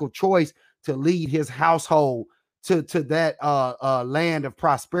logical choice to lead his household to that land of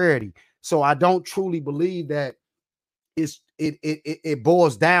prosperity. So I don't truly believe that it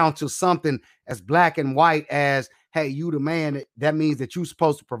boils down to something as black and white as, hey, you the man, that means that you're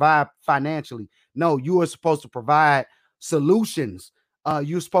supposed to provide financially. No, you are supposed to provide solutions.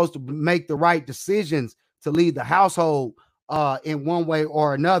 You're supposed to make the right decisions to lead the household in one way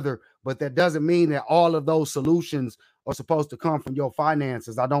or another. But that doesn't mean that all of those solutions are supposed to come from your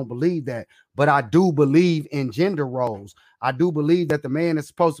finances. I don't believe that. But I do believe in gender roles. I do believe that the man is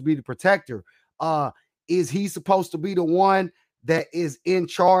supposed to be the protector. Is he supposed to be the one that is in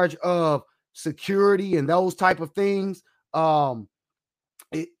charge of security and those type of things? I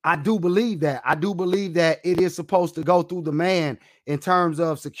do believe that. I do believe that it is supposed to go through the man in terms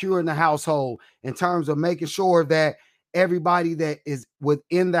of securing the household, in terms of making sure that everybody that is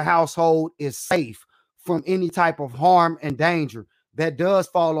within the household is safe from any type of harm and danger. That does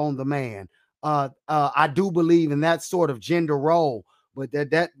fall on the man. I do believe in that sort of gender role, but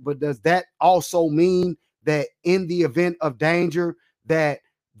does that also mean that in the event of danger that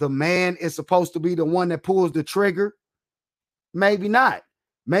the man is supposed to be the one that pulls the trigger? Maybe not.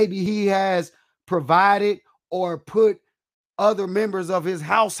 Maybe he has provided or put other members of his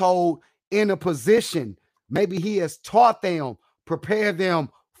household in a position. Maybe he has taught them, prepared them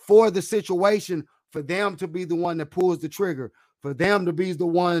for the situation, for them to be the one that pulls the trigger, for them to be the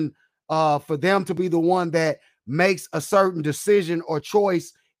one, that makes a certain decision or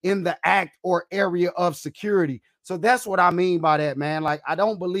choice in the act or area of security. So that's what I mean by that, man. Like, I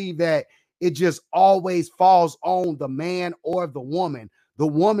don't believe that it just always falls on the man or the woman. The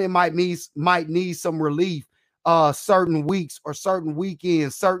woman might need some relief certain weeks or certain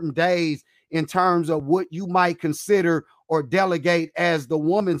weekends, certain days, in terms of what you might consider or delegate as the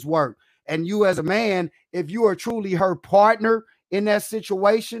woman's work. And you as a man, if you are truly her partner in that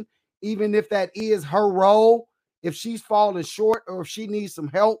situation, even if that is her role, if she's falling short or if she needs some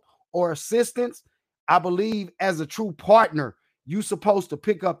help or assistance, I believe as a true partner, you're supposed to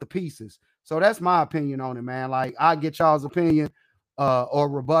pick up the pieces. So that's my opinion on it, man. Like, I get y'all's opinion or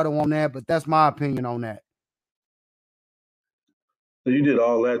rebuttal on that, but that's my opinion on that. So you did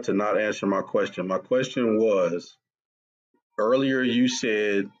all that to not answer my question. My question was, earlier you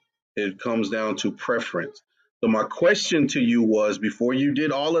said it comes down to preference. So my question to you was, before you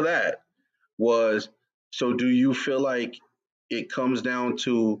did all of that, was, so do you feel like it comes down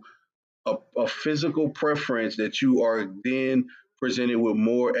to a physical preference that you are then presented with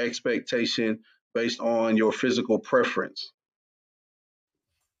more expectation based on your physical preference?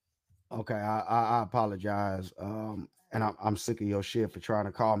 Okay, I apologize. And I'm sick of your shit for trying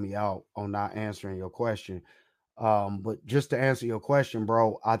to call me out on not answering your question. But just to answer your question,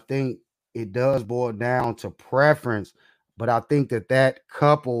 bro, I think it does boil down to preference, but I think that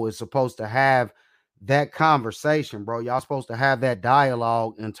couple is supposed to have that conversation, bro. Y'all supposed to have that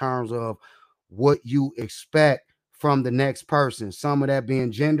dialogue in terms of what you expect from the next person. Some of that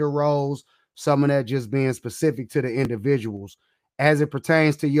being gender roles, some of that just being specific to the individuals. As it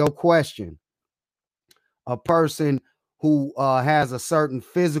pertains to your question, a person who has a certain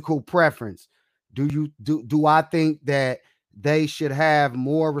physical preference, do I think that they should have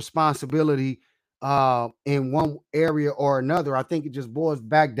more responsibility in one area or another? I think it just boils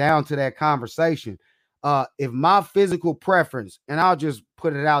back down to that conversation. If my physical preference, and I'll just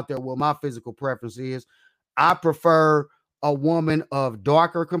put it out there, what my physical preference is, I prefer a woman of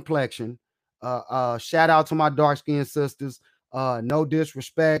darker complexion. Shout out to my dark-skinned sisters. No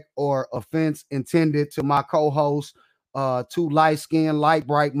disrespect or offense intended to my co-host, two light-skinned, light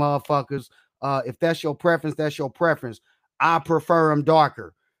bright motherfuckers. If that's your preference, that's your preference. I prefer them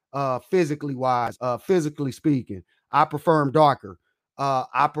darker, physically speaking. I prefer them darker.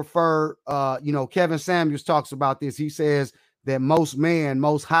 I prefer, Kevin Samuels talks about this. He says that most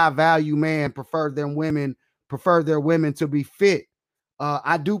high value men prefer their women to be fit.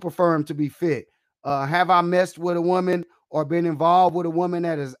 I do prefer them to be fit. Have I messed with a woman or been involved with a woman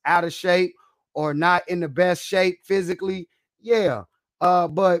that is out of shape or not in the best shape physically? Yeah.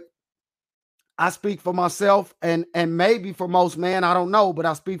 But I speak for myself, and maybe for most men, I don't know, but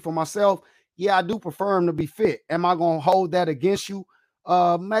I speak for myself. Yeah, I do prefer him to be fit. Am I gonna hold that against you?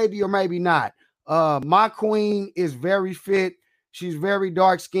 Maybe or maybe not. My queen is very fit. She's very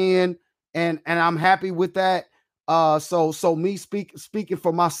dark skinned, and I'm happy with that. So me speaking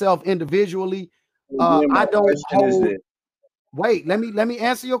for myself individually, I don't hold. Wait, let me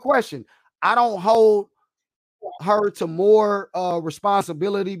answer your question. I don't hold her to more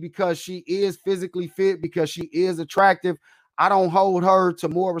responsibility because she is physically fit, because she is attractive. I don't hold her to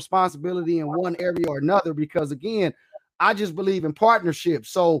more responsibility in one area or another because, again, I just believe in partnership.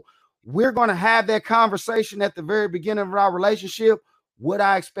 So we're going to have that conversation at the very beginning of our relationship. Would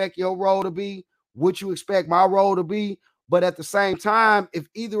I expect your role to be? Would you expect my role to be? But at the same time, if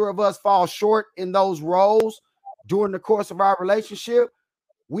either of us fall short in those roles during the course of our relationship,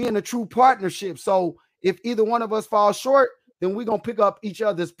 we in a true partnership. So if either one of us falls short, then we're gonna pick up each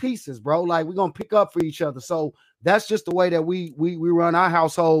other's pieces, bro. Like, we're gonna pick up for each other. So that's just the way that we run our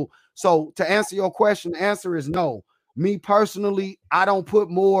household. So to answer your question, the answer is no. Me personally, I don't put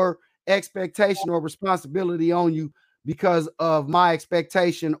more expectation or responsibility on you because of my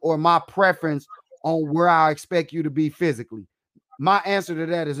expectation or my preference on where I expect you to be physically. My answer to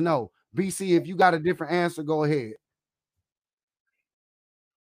that is no. BC, if you got a different answer, go ahead.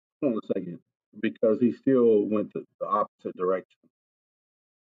 Hold on a second, because he still went the opposite direction.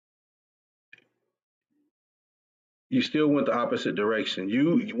 You still went the opposite direction.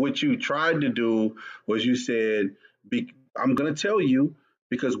 What you tried to do was you said, I'm gonna tell you,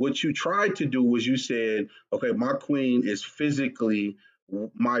 because what you tried to do was you said, okay, my queen is physically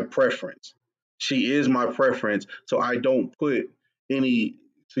my preference. She is my preference, so I don't put any.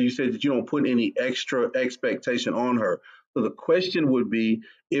 So you said that you don't put any extra expectation on her. So the question would be,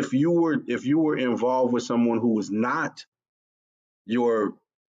 if you were involved with someone who was not your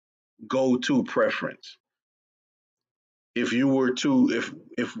go-to preference, if you were to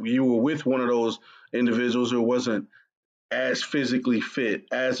if you were with one of those individuals who wasn't as physically fit,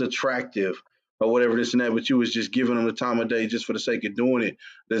 as attractive, or whatever this and that, but you was just giving them the time of day just for the sake of doing it,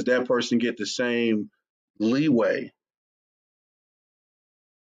 does that person get the same leeway,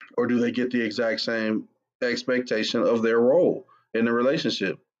 or do they get the exact same expectation of their role in the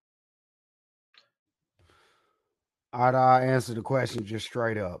relationship? I'll answer the question just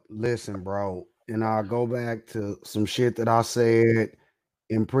straight up. Listen, bro, and I'll go back to some shit that I said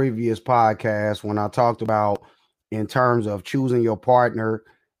in previous podcasts when I talked about, in terms of choosing your partner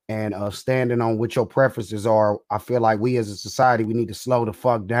and standing on what your preferences are. I feel like we as a society, we need to slow the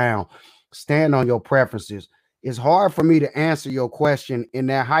fuck down. Stand on your preferences. It's hard for me to answer your question in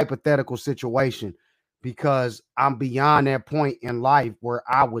that hypothetical situation because I'm beyond that point in life where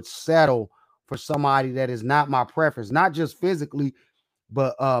I would settle for somebody that is not my preference, not just physically,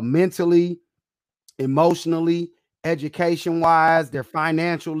 but mentally, emotionally, education wise, their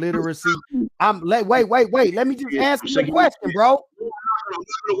financial literacy. Wait. Let me just answer your question, bro.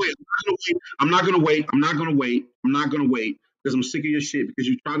 I'm not gonna wait because I'm sick of your shit, because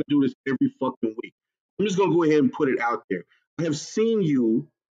you try to do this every fucking week. I'm just gonna go ahead and put it out there. I have seen you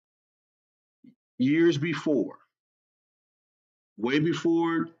years before, way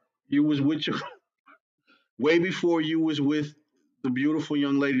before you was with your, way before you was with the beautiful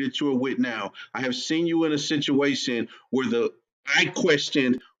young lady that you're with now. I have seen you in a situation where I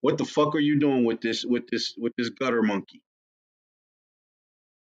questioned, what the fuck are you doing with this gutter monkey?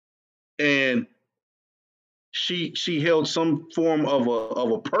 And she held some form of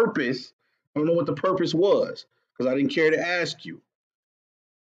a purpose. I don't know what the purpose was because I didn't care to ask you.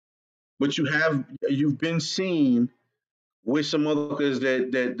 But you've been seen with some motherfuckers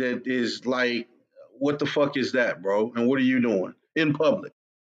that is like, what the fuck is that, bro? And what are you doing in public?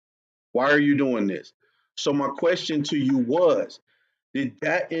 Why are you doing this? So my question to you was, did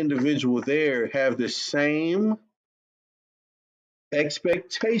that individual there have the same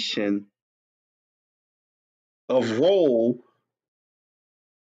expectation of role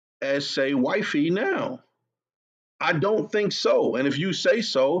as, say, wifey now? I don't think so. And if you say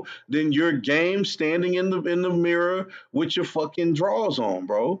so, then you're game standing in the mirror with your fucking drawers on,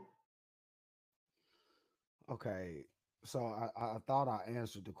 bro. Okay. So I thought I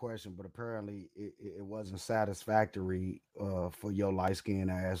answered the question, but apparently it wasn't satisfactory for your light skinned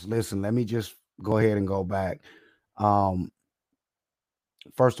ass. Listen, let me just go ahead and go back.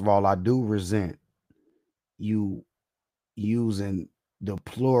 First of all, I do resent you using the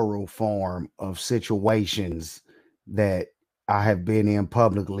plural form of situations that I have been in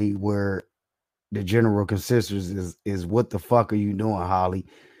publicly where the general consensus is what the fuck are you doing, Holly?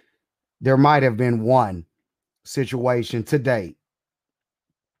 There might have been one situation to date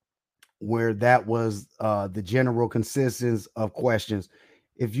where that was the general consistency of questions.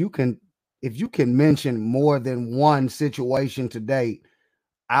 If you can mention more than one situation to date,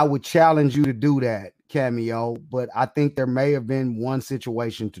 I would challenge you to do that, Cameo. But I think there may have been one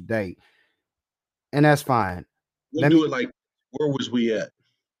situation to date, and that's fine. We'll do it like, where was we at?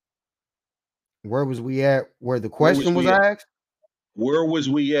 Where was we at? Where the question was asked? Where was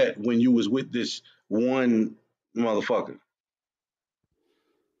we at when you was with this one motherfucker?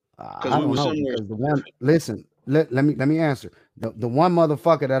 I don't know, because the one, listen, let me answer. The one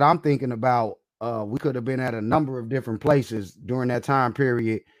motherfucker that I'm thinking about, we could have been at a number of different places during that time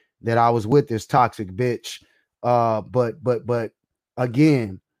period that I was with this toxic bitch. But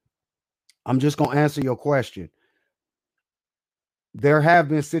again, I'm just gonna answer your question. There have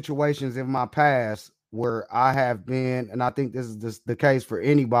been situations in my past where I have been, and I think this is the case for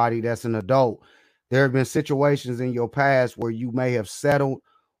anybody that's an adult. There have been situations in your past where you may have settled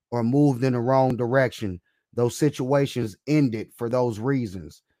or moved in the wrong direction. Those situations ended for those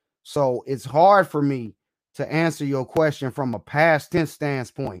reasons. So it's hard for me to answer your question from a past tense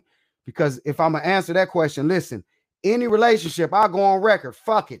standpoint, because if I'm gonna answer that question, listen, any relationship, I'll go on record,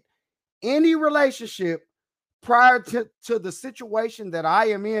 fuck it. Any relationship prior to the situation that I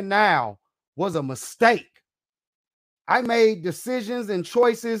am in now was a mistake. I made decisions and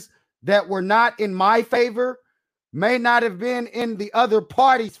choices that were not in my favor, may not have been in the other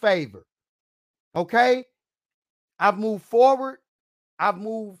party's favor. Okay? I've moved forward. I've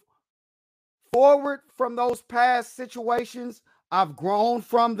moved forward from those past situations. I've grown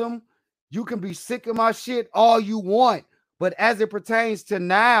from them. You can be sick of my shit all you want, but as it pertains to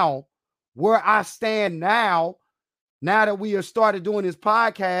now, where I stand now that we have started doing this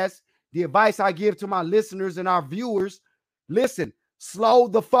podcast, the advice I give to my listeners and our viewers, listen, slow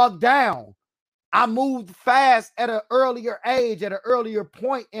the fuck down. I moved fast at an earlier age, at an earlier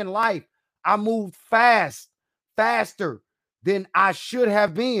point in life. I moved faster than I should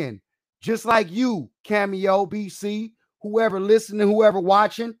have been. Just like you, Cameo, BC, whoever listening, whoever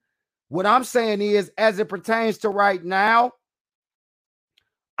watching. What I'm saying is, as it pertains to right now,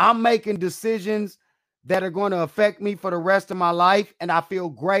 I'm making decisions that are going to affect me for the rest of my life. And I feel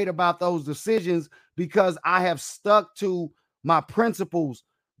great about those decisions because I have stuck to my principles,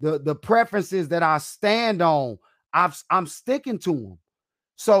 the preferences that I stand on. I'm sticking to them.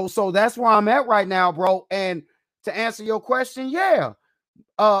 So that's where I'm at right now, bro. And to answer your question, yeah.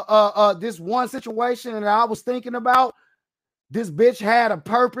 This one situation that I was thinking about, this bitch had a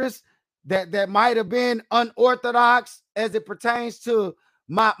purpose that might have been unorthodox as it pertains to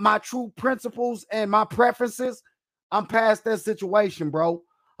my true principles and my preferences. I'm past that situation, bro.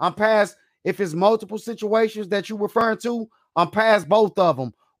 I'm past, if it's multiple situations that you're referring to, I'm past both of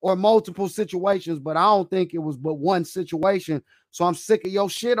them, or multiple situations, but I don't think it was but one situation. So I'm sick of your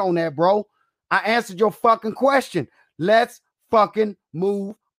shit on that, bro. I answered your fucking question. Let's fucking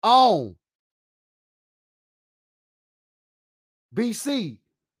move on. BC,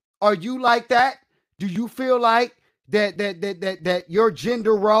 are you like that? Do you feel like that your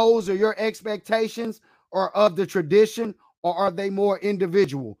gender roles or your expectations are of the tradition, or are they more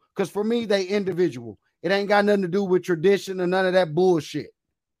individual? Because for me, they individual. It ain't got nothing to do with tradition or none of that bullshit.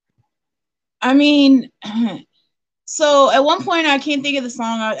 I mean, so at one point, I can't think of the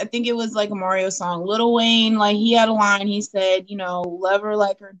song. I think it was like a Mario song. Lil Wayne, like, he had a line. He said, you know, love her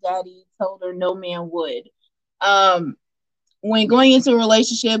like her daddy told her no man would. When going into a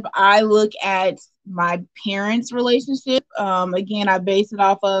relationship, I look at my parents' relationship. Again, I base it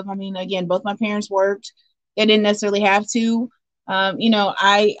off of, again, both my parents worked. They didn't necessarily have to.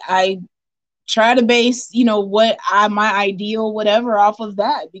 I try to base, my ideal, whatever, off of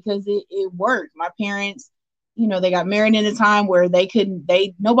that, because it worked. My parents, they got married in a time where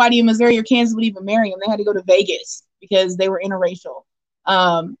nobody in Missouri or Kansas would even marry them. They had to go to Vegas because they were interracial.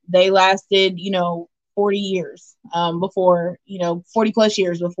 They lasted, 40 years before, 40 plus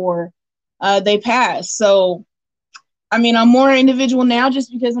years before they passed. So, I'm more individual now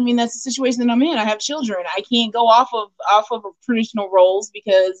just because, that's the situation that I'm in. I have children. I can't go off of traditional roles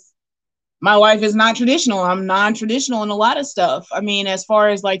because my wife is not traditional. I'm non-traditional in a lot of stuff. As far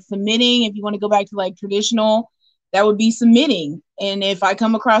as like submitting, if you want to go back to like traditional, that would be submitting. And if I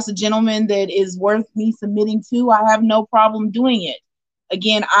come across a gentleman that is worth me submitting to, I have no problem doing it.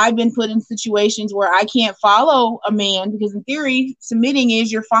 Again, I've been put in situations where I can't follow a man because in theory, submitting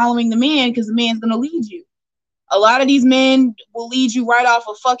is you're following the man because the man's going to lead you. A lot of these men will lead you right off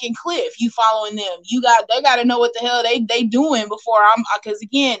a fucking cliff. You following them. They got to know what the hell they doing before because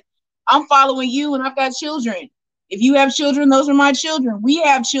again, I'm following you and I've got children. If you have children, those are my children. We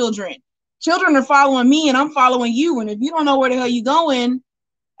have children. Children are following me and I'm following you. And if you don't know where the hell you're going,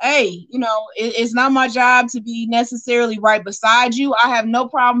 hey, it's not my job to be necessarily right beside you. I have no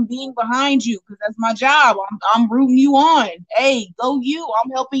problem being behind you because that's my job. I'm rooting you on. Hey, go you.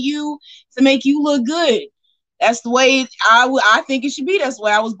 I'm helping you to make you look good. That's the way I think it should be. That's the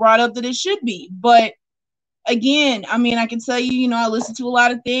way I was brought up that it should be. But again, I mean, I can tell you, I listen to a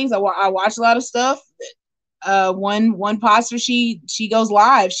lot of things. I watch a lot of stuff. One pastor, she goes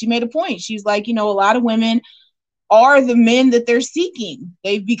live. She made a point. She's like, a lot of women are the men that they're seeking.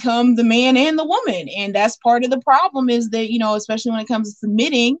 They've become the man and the woman. And that's part of the problem is that, especially when it comes to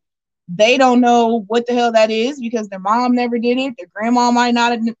submitting, they don't know what the hell that is because their mom never did it. Their grandma might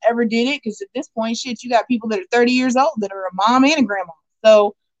not have ever did it. Because at this point, shit, you got people that are 30 years old that are a mom and a grandma.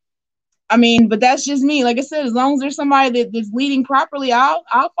 So, I mean, but that's just me. Like I said, as long as there's somebody that's leading properly, I'll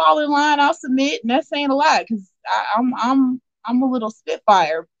fall in line. I'll submit, and that's saying a lot because I'm a little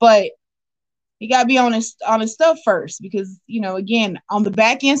spitfire, but he got to be on his stuff first because again, on the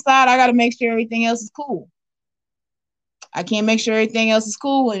back end side, I got to make sure everything else is cool. I can't make sure everything else is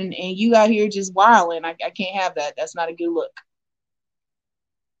cool, and you out here just wilding. I can't have that. That's not a good look.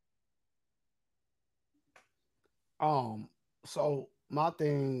 So my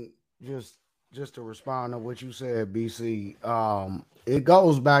thing, just to respond to what you said, BC, it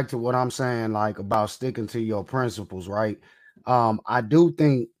goes back to what I'm saying, like about sticking to your principles, right? I do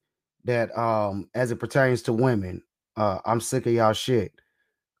think that as it pertains to women, I'm sick of y'all shit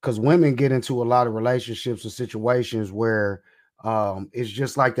because women get into a lot of relationships and situations where it's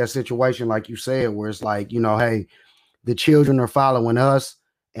just like that situation, like you said, where it's like, hey, the children are following us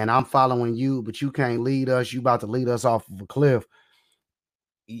and I'm following you, but you can't lead us. You about to lead us off of a cliff.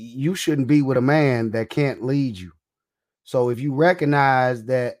 You shouldn't be with a man that can't lead you. So if you recognize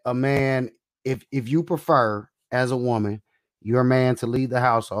that a man, if you prefer as a woman, your man to lead the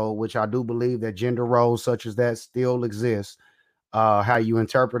household, which I do believe that gender roles such as that still exist. How you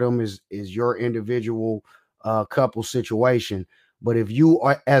interpret them is your individual couple situation. But if you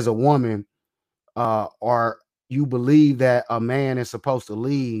are as a woman or you believe that a man is supposed to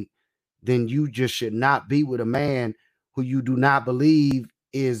lead, then you just should not be with a man who you do not believe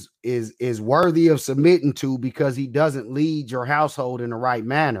is worthy of submitting to because he doesn't lead your household in the right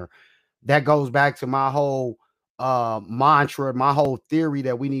manner. That goes back to my whole mantra, my whole theory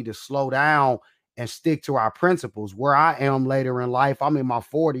that we need to slow down and stick to our principles. Where I am later in life, I'm in my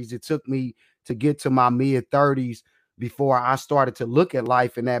 40s. It took me to get to my mid 30s before I started to look at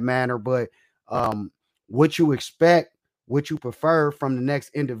life in that manner. But what you expect, what you prefer from the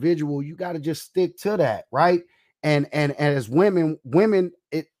next individual, you got to just stick to that, right? And as women,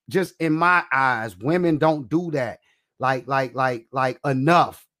 it just in my eyes, women don't do that like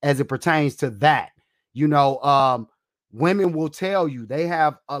enough as it pertains to that. Women will tell you they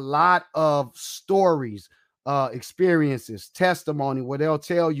have a lot of stories, experiences, testimony where they'll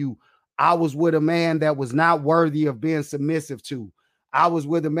tell you, I was with a man that was not worthy of being submissive to. I was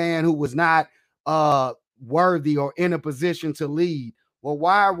with a man who was not worthy or in a position to lead. Well,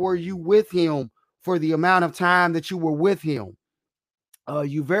 why were you with him for the amount of time that you were with him?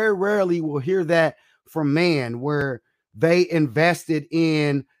 You very rarely will hear that from men where they invested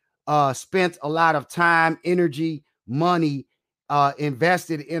in, spent a lot of time, energy, money,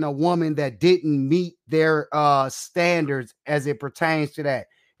 invested in a woman that didn't meet their standards as it pertains to that.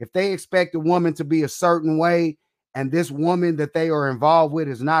 If they expect a woman to be a certain way and this woman that they are involved with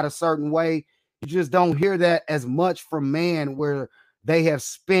is not a certain way, you just don't hear that as much from men where they have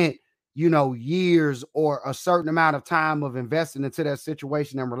spent years or a certain amount of time of investing into that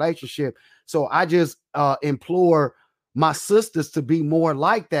situation and relationship. So I just implore my sisters to be more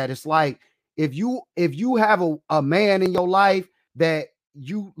like that. It's like if you have a man in your life that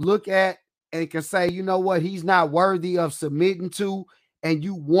you look at and can say, you know what, he's not worthy of submitting to, and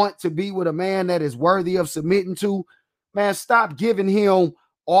you want to be with a man that is worthy of submitting to, man, stop giving him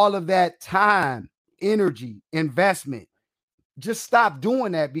all of that time, energy, investment. Just stop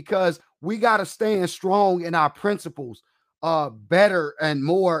doing that because we got to stand strong in our principles better and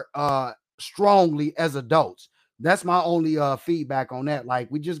more strongly as adults. That's my only feedback on that.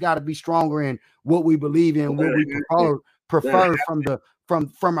 Like, we just got to be stronger in what we believe in, what we prefer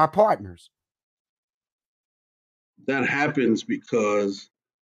from our partners. That happens because,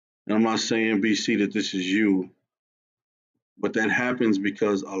 and I'm not saying, BC, that this is you, but that happens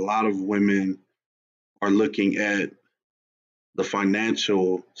because a lot of women are looking at the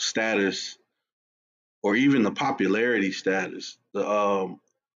financial status or even the popularity status, and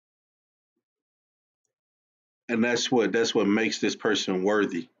that's what makes this person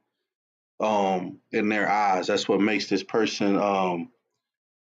worthy in their eyes. That's what makes this person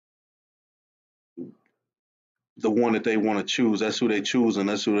the one that they want to choose. That's who they choose, and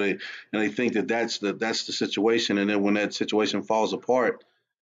they think that that's the situation. And then when that situation falls apart,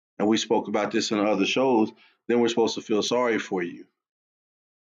 and we spoke about this in other shows, then we're supposed to feel sorry for you.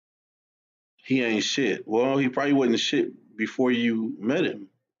 He ain't shit. Well, he probably wasn't shit before you met him.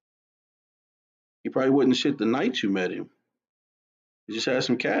 He probably wasn't shit the night you met him. He just had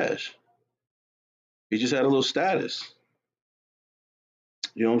some cash. He just had a little status.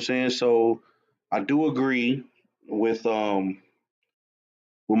 You know what I'm saying? So I do agree with my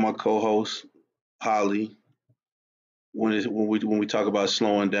co-host Holly when we talk about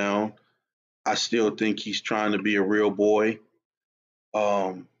slowing down. I still think he's trying to be a real boy.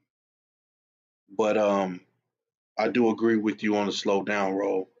 Um, but I do agree with you on the slow down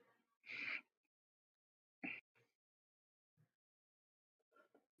roll.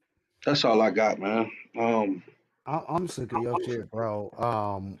 That's all I got, man. I'm sick of your shit,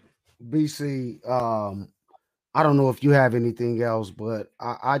 bro. BC, I don't know if you have anything else, but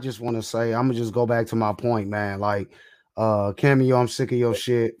I just want to say I'm gonna just go back to my point, man. Like, Cameo, I'm sick of your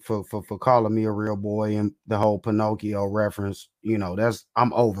shit for calling me a real boy and the whole Pinocchio reference. You know,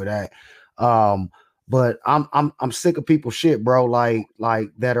 I'm over that. But I'm sick of people shit, bro. Like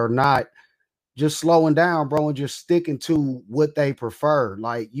that are not just slowing down, bro, and just sticking to what they prefer.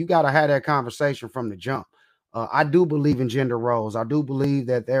 Like, you got to have that conversation from the jump. I do believe in gender roles. I do believe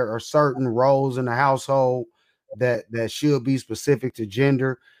that there are certain roles in the household that should be specific to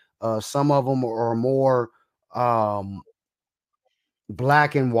gender. Some of them are more um,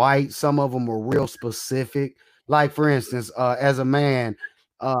 black and white. Some of them are real specific. Like, for instance, as a man,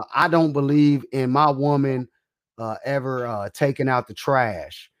 I don't believe in my woman ever taking out the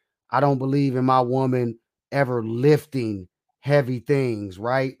trash. I don't believe in my woman ever lifting heavy things,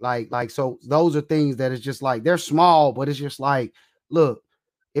 right? So those are things that is just like they're small, but it's just like, look,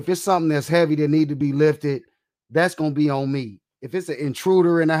 if it's something that's heavy that need to be lifted, that's gonna be on me. If it's an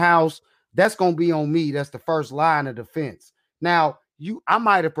intruder in the house, that's gonna be on me. That's the first line of defense. Now, I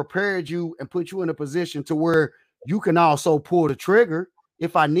might have prepared you and put you in a position to where you can also pull the trigger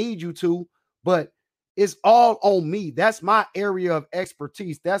if I need you to, but it's all on me. That's my area of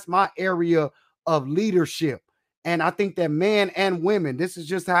expertise. That's my area of leadership. And I think that men and women, this is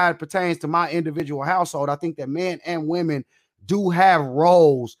just how it pertains to my individual household. I think that men and women do have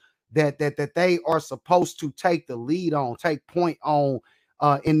roles that they are supposed to take the lead on, take point on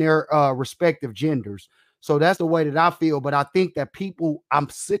in their respective genders. So that's the way that I feel. But I think that I'm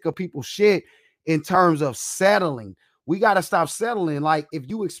sick of people shit in terms of settling. We got to stop settling. Like, if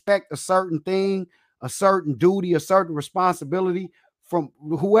you expect a certain thing, a certain duty, a certain responsibility from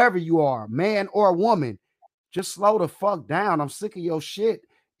whoever you are, man or woman, just slow the fuck down. I'm sick of your shit.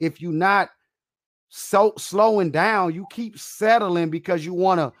 If you're not slowing down, you keep settling because you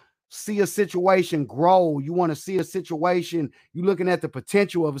want to see a situation grow. You want to see a situation, you're looking at the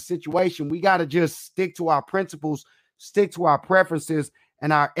potential of a situation. We got to just stick to our principles, stick to our preferences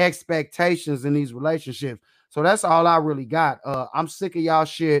and our expectations in these relationships. So that's all I really got. I'm sick of y'all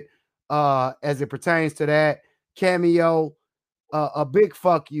shit as it pertains to that. Cameo, a big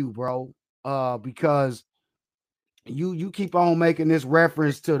fuck you, bro. Because you keep on making this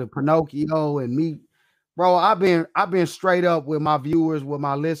reference to the Pinocchio and me. Bro, I've been straight up with my viewers, with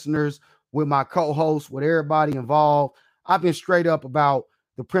my listeners, with my co-hosts, with everybody involved. I've been straight up about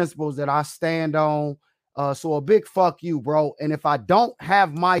the principles that I stand on. So a big fuck you, bro. And if I don't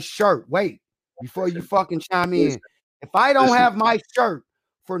have my shirt, wait, before you fucking chime in. If I don't have my shirt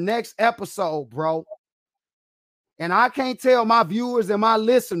for next episode, bro, and I can't tell my viewers and my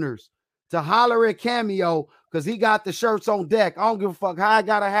listeners to holler at Cameo because he got the shirts on deck, I don't give a fuck how it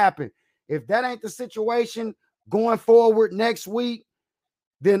gotta happen. If that ain't the situation going forward next week,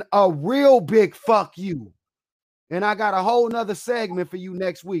 then a real big fuck you. And I got a whole nother segment for you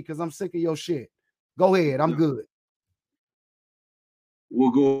next week because I'm sick of your shit. Go ahead. I'm good.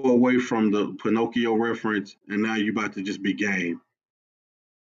 We'll go away from the Pinocchio reference, and now you're about to just be game.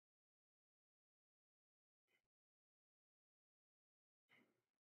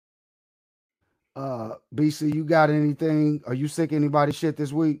 BC, you got anything? Are you sick of anybody's shit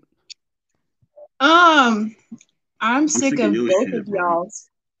this week? I'm sick of both of y'all's.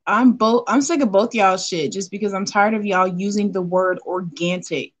 I'm sick of both y'all shit just because I'm tired of y'all using the word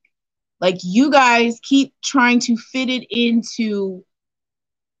organic. Like, you guys keep trying to fit it into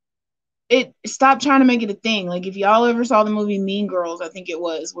it. Stop trying to make it a thing. Like, if y'all ever saw the movie Mean Girls, I think it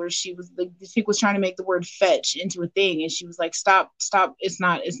was, where she was the chick was trying to make the word fetch into a thing, and she was like, stop, it's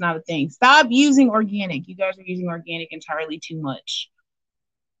not a thing. Stop using organic. You guys are using organic entirely too much.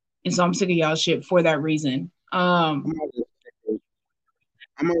 And so I'm sick of y'all shit for that reason. I'm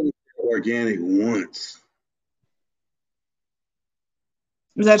only organic once.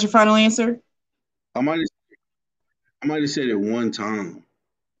 Is that your final answer? I might have said it one time.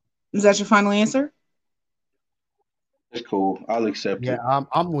 Is that your final answer? That's cool. I'll accept Yeah, it.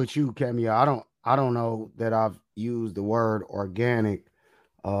 I'm with you, Cameo. I don't know that I've used the word organic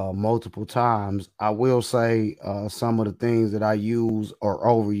multiple times. I will say some of the things that I use or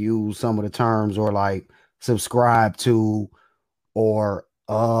overuse, some of the terms, or like subscribe to, or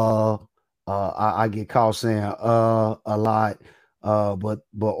I get caught saying a lot. But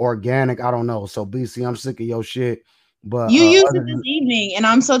organic, I don't know. So BC, I'm sick of your shit. But You used it other this than evening, and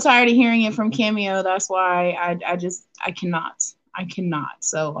I'm so tired of hearing it from Cameo. That's why I cannot. I cannot.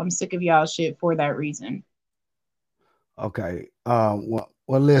 So I'm sick of y'all shit for that reason. okay, well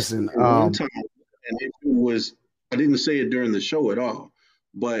listen, One time, and it was, I didn't say it during the show at all,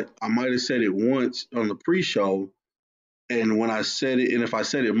 but I might have said it once on the pre-show. And when I said it, and if I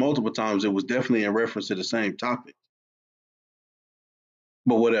said it multiple times, it was definitely in reference to the same topic.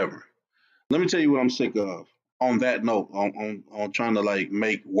 But whatever. Let me tell you what I'm sick of. On that note, on trying to like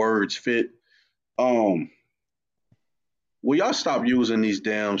make words fit. Um, will y'all stop using these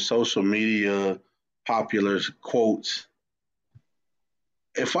damn social media popular quotes?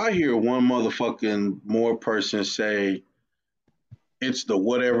 If I hear one motherfucking more person say it's the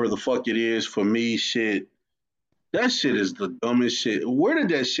whatever the fuck it is for me shit, that shit is the dumbest shit. Where did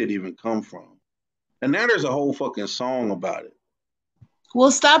that shit even come from? And now there's a whole fucking song about it.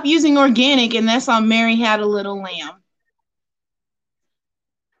 Well, stop using organic, and that's on Mary Had a Little Lamb.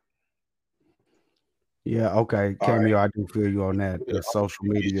 yeah, okay, All right. Cameo, I do feel you on that. The social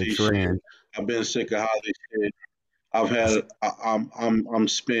media PC shit. trend. I've been sick of how this shit. I've had. I'm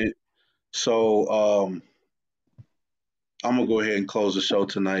spent. So I'm gonna go ahead and close the show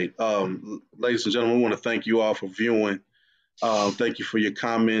tonight. Ladies and gentlemen, we want to thank you all for viewing. Thank you for your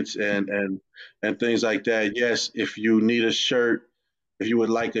comments and things like that. Yes, if you need a shirt, if you would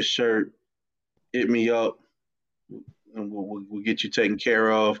like a shirt, hit me up and we'll get you taken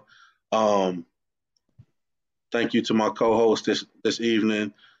care of. Um, thank you to my co-host this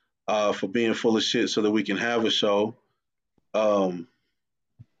evening for being full of shit so that we can have a show. Um,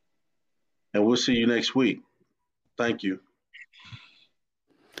 and we'll see you next week. Thank you.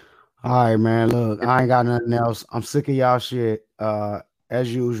 All right, man. Look, I ain't got nothing else. I'm sick of y'all shit.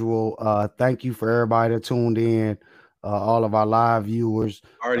 As usual. Thank you for everybody that tuned in, all of our live viewers,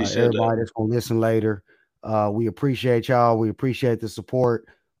 I already said that. everybody that's gonna listen later. We appreciate y'all. We appreciate the support.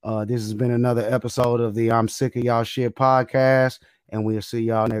 This has been another episode of the I'm Sick of Y'all Shit podcast, and we'll see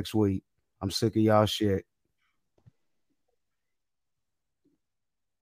y'all next week. I'm sick of y'all shit.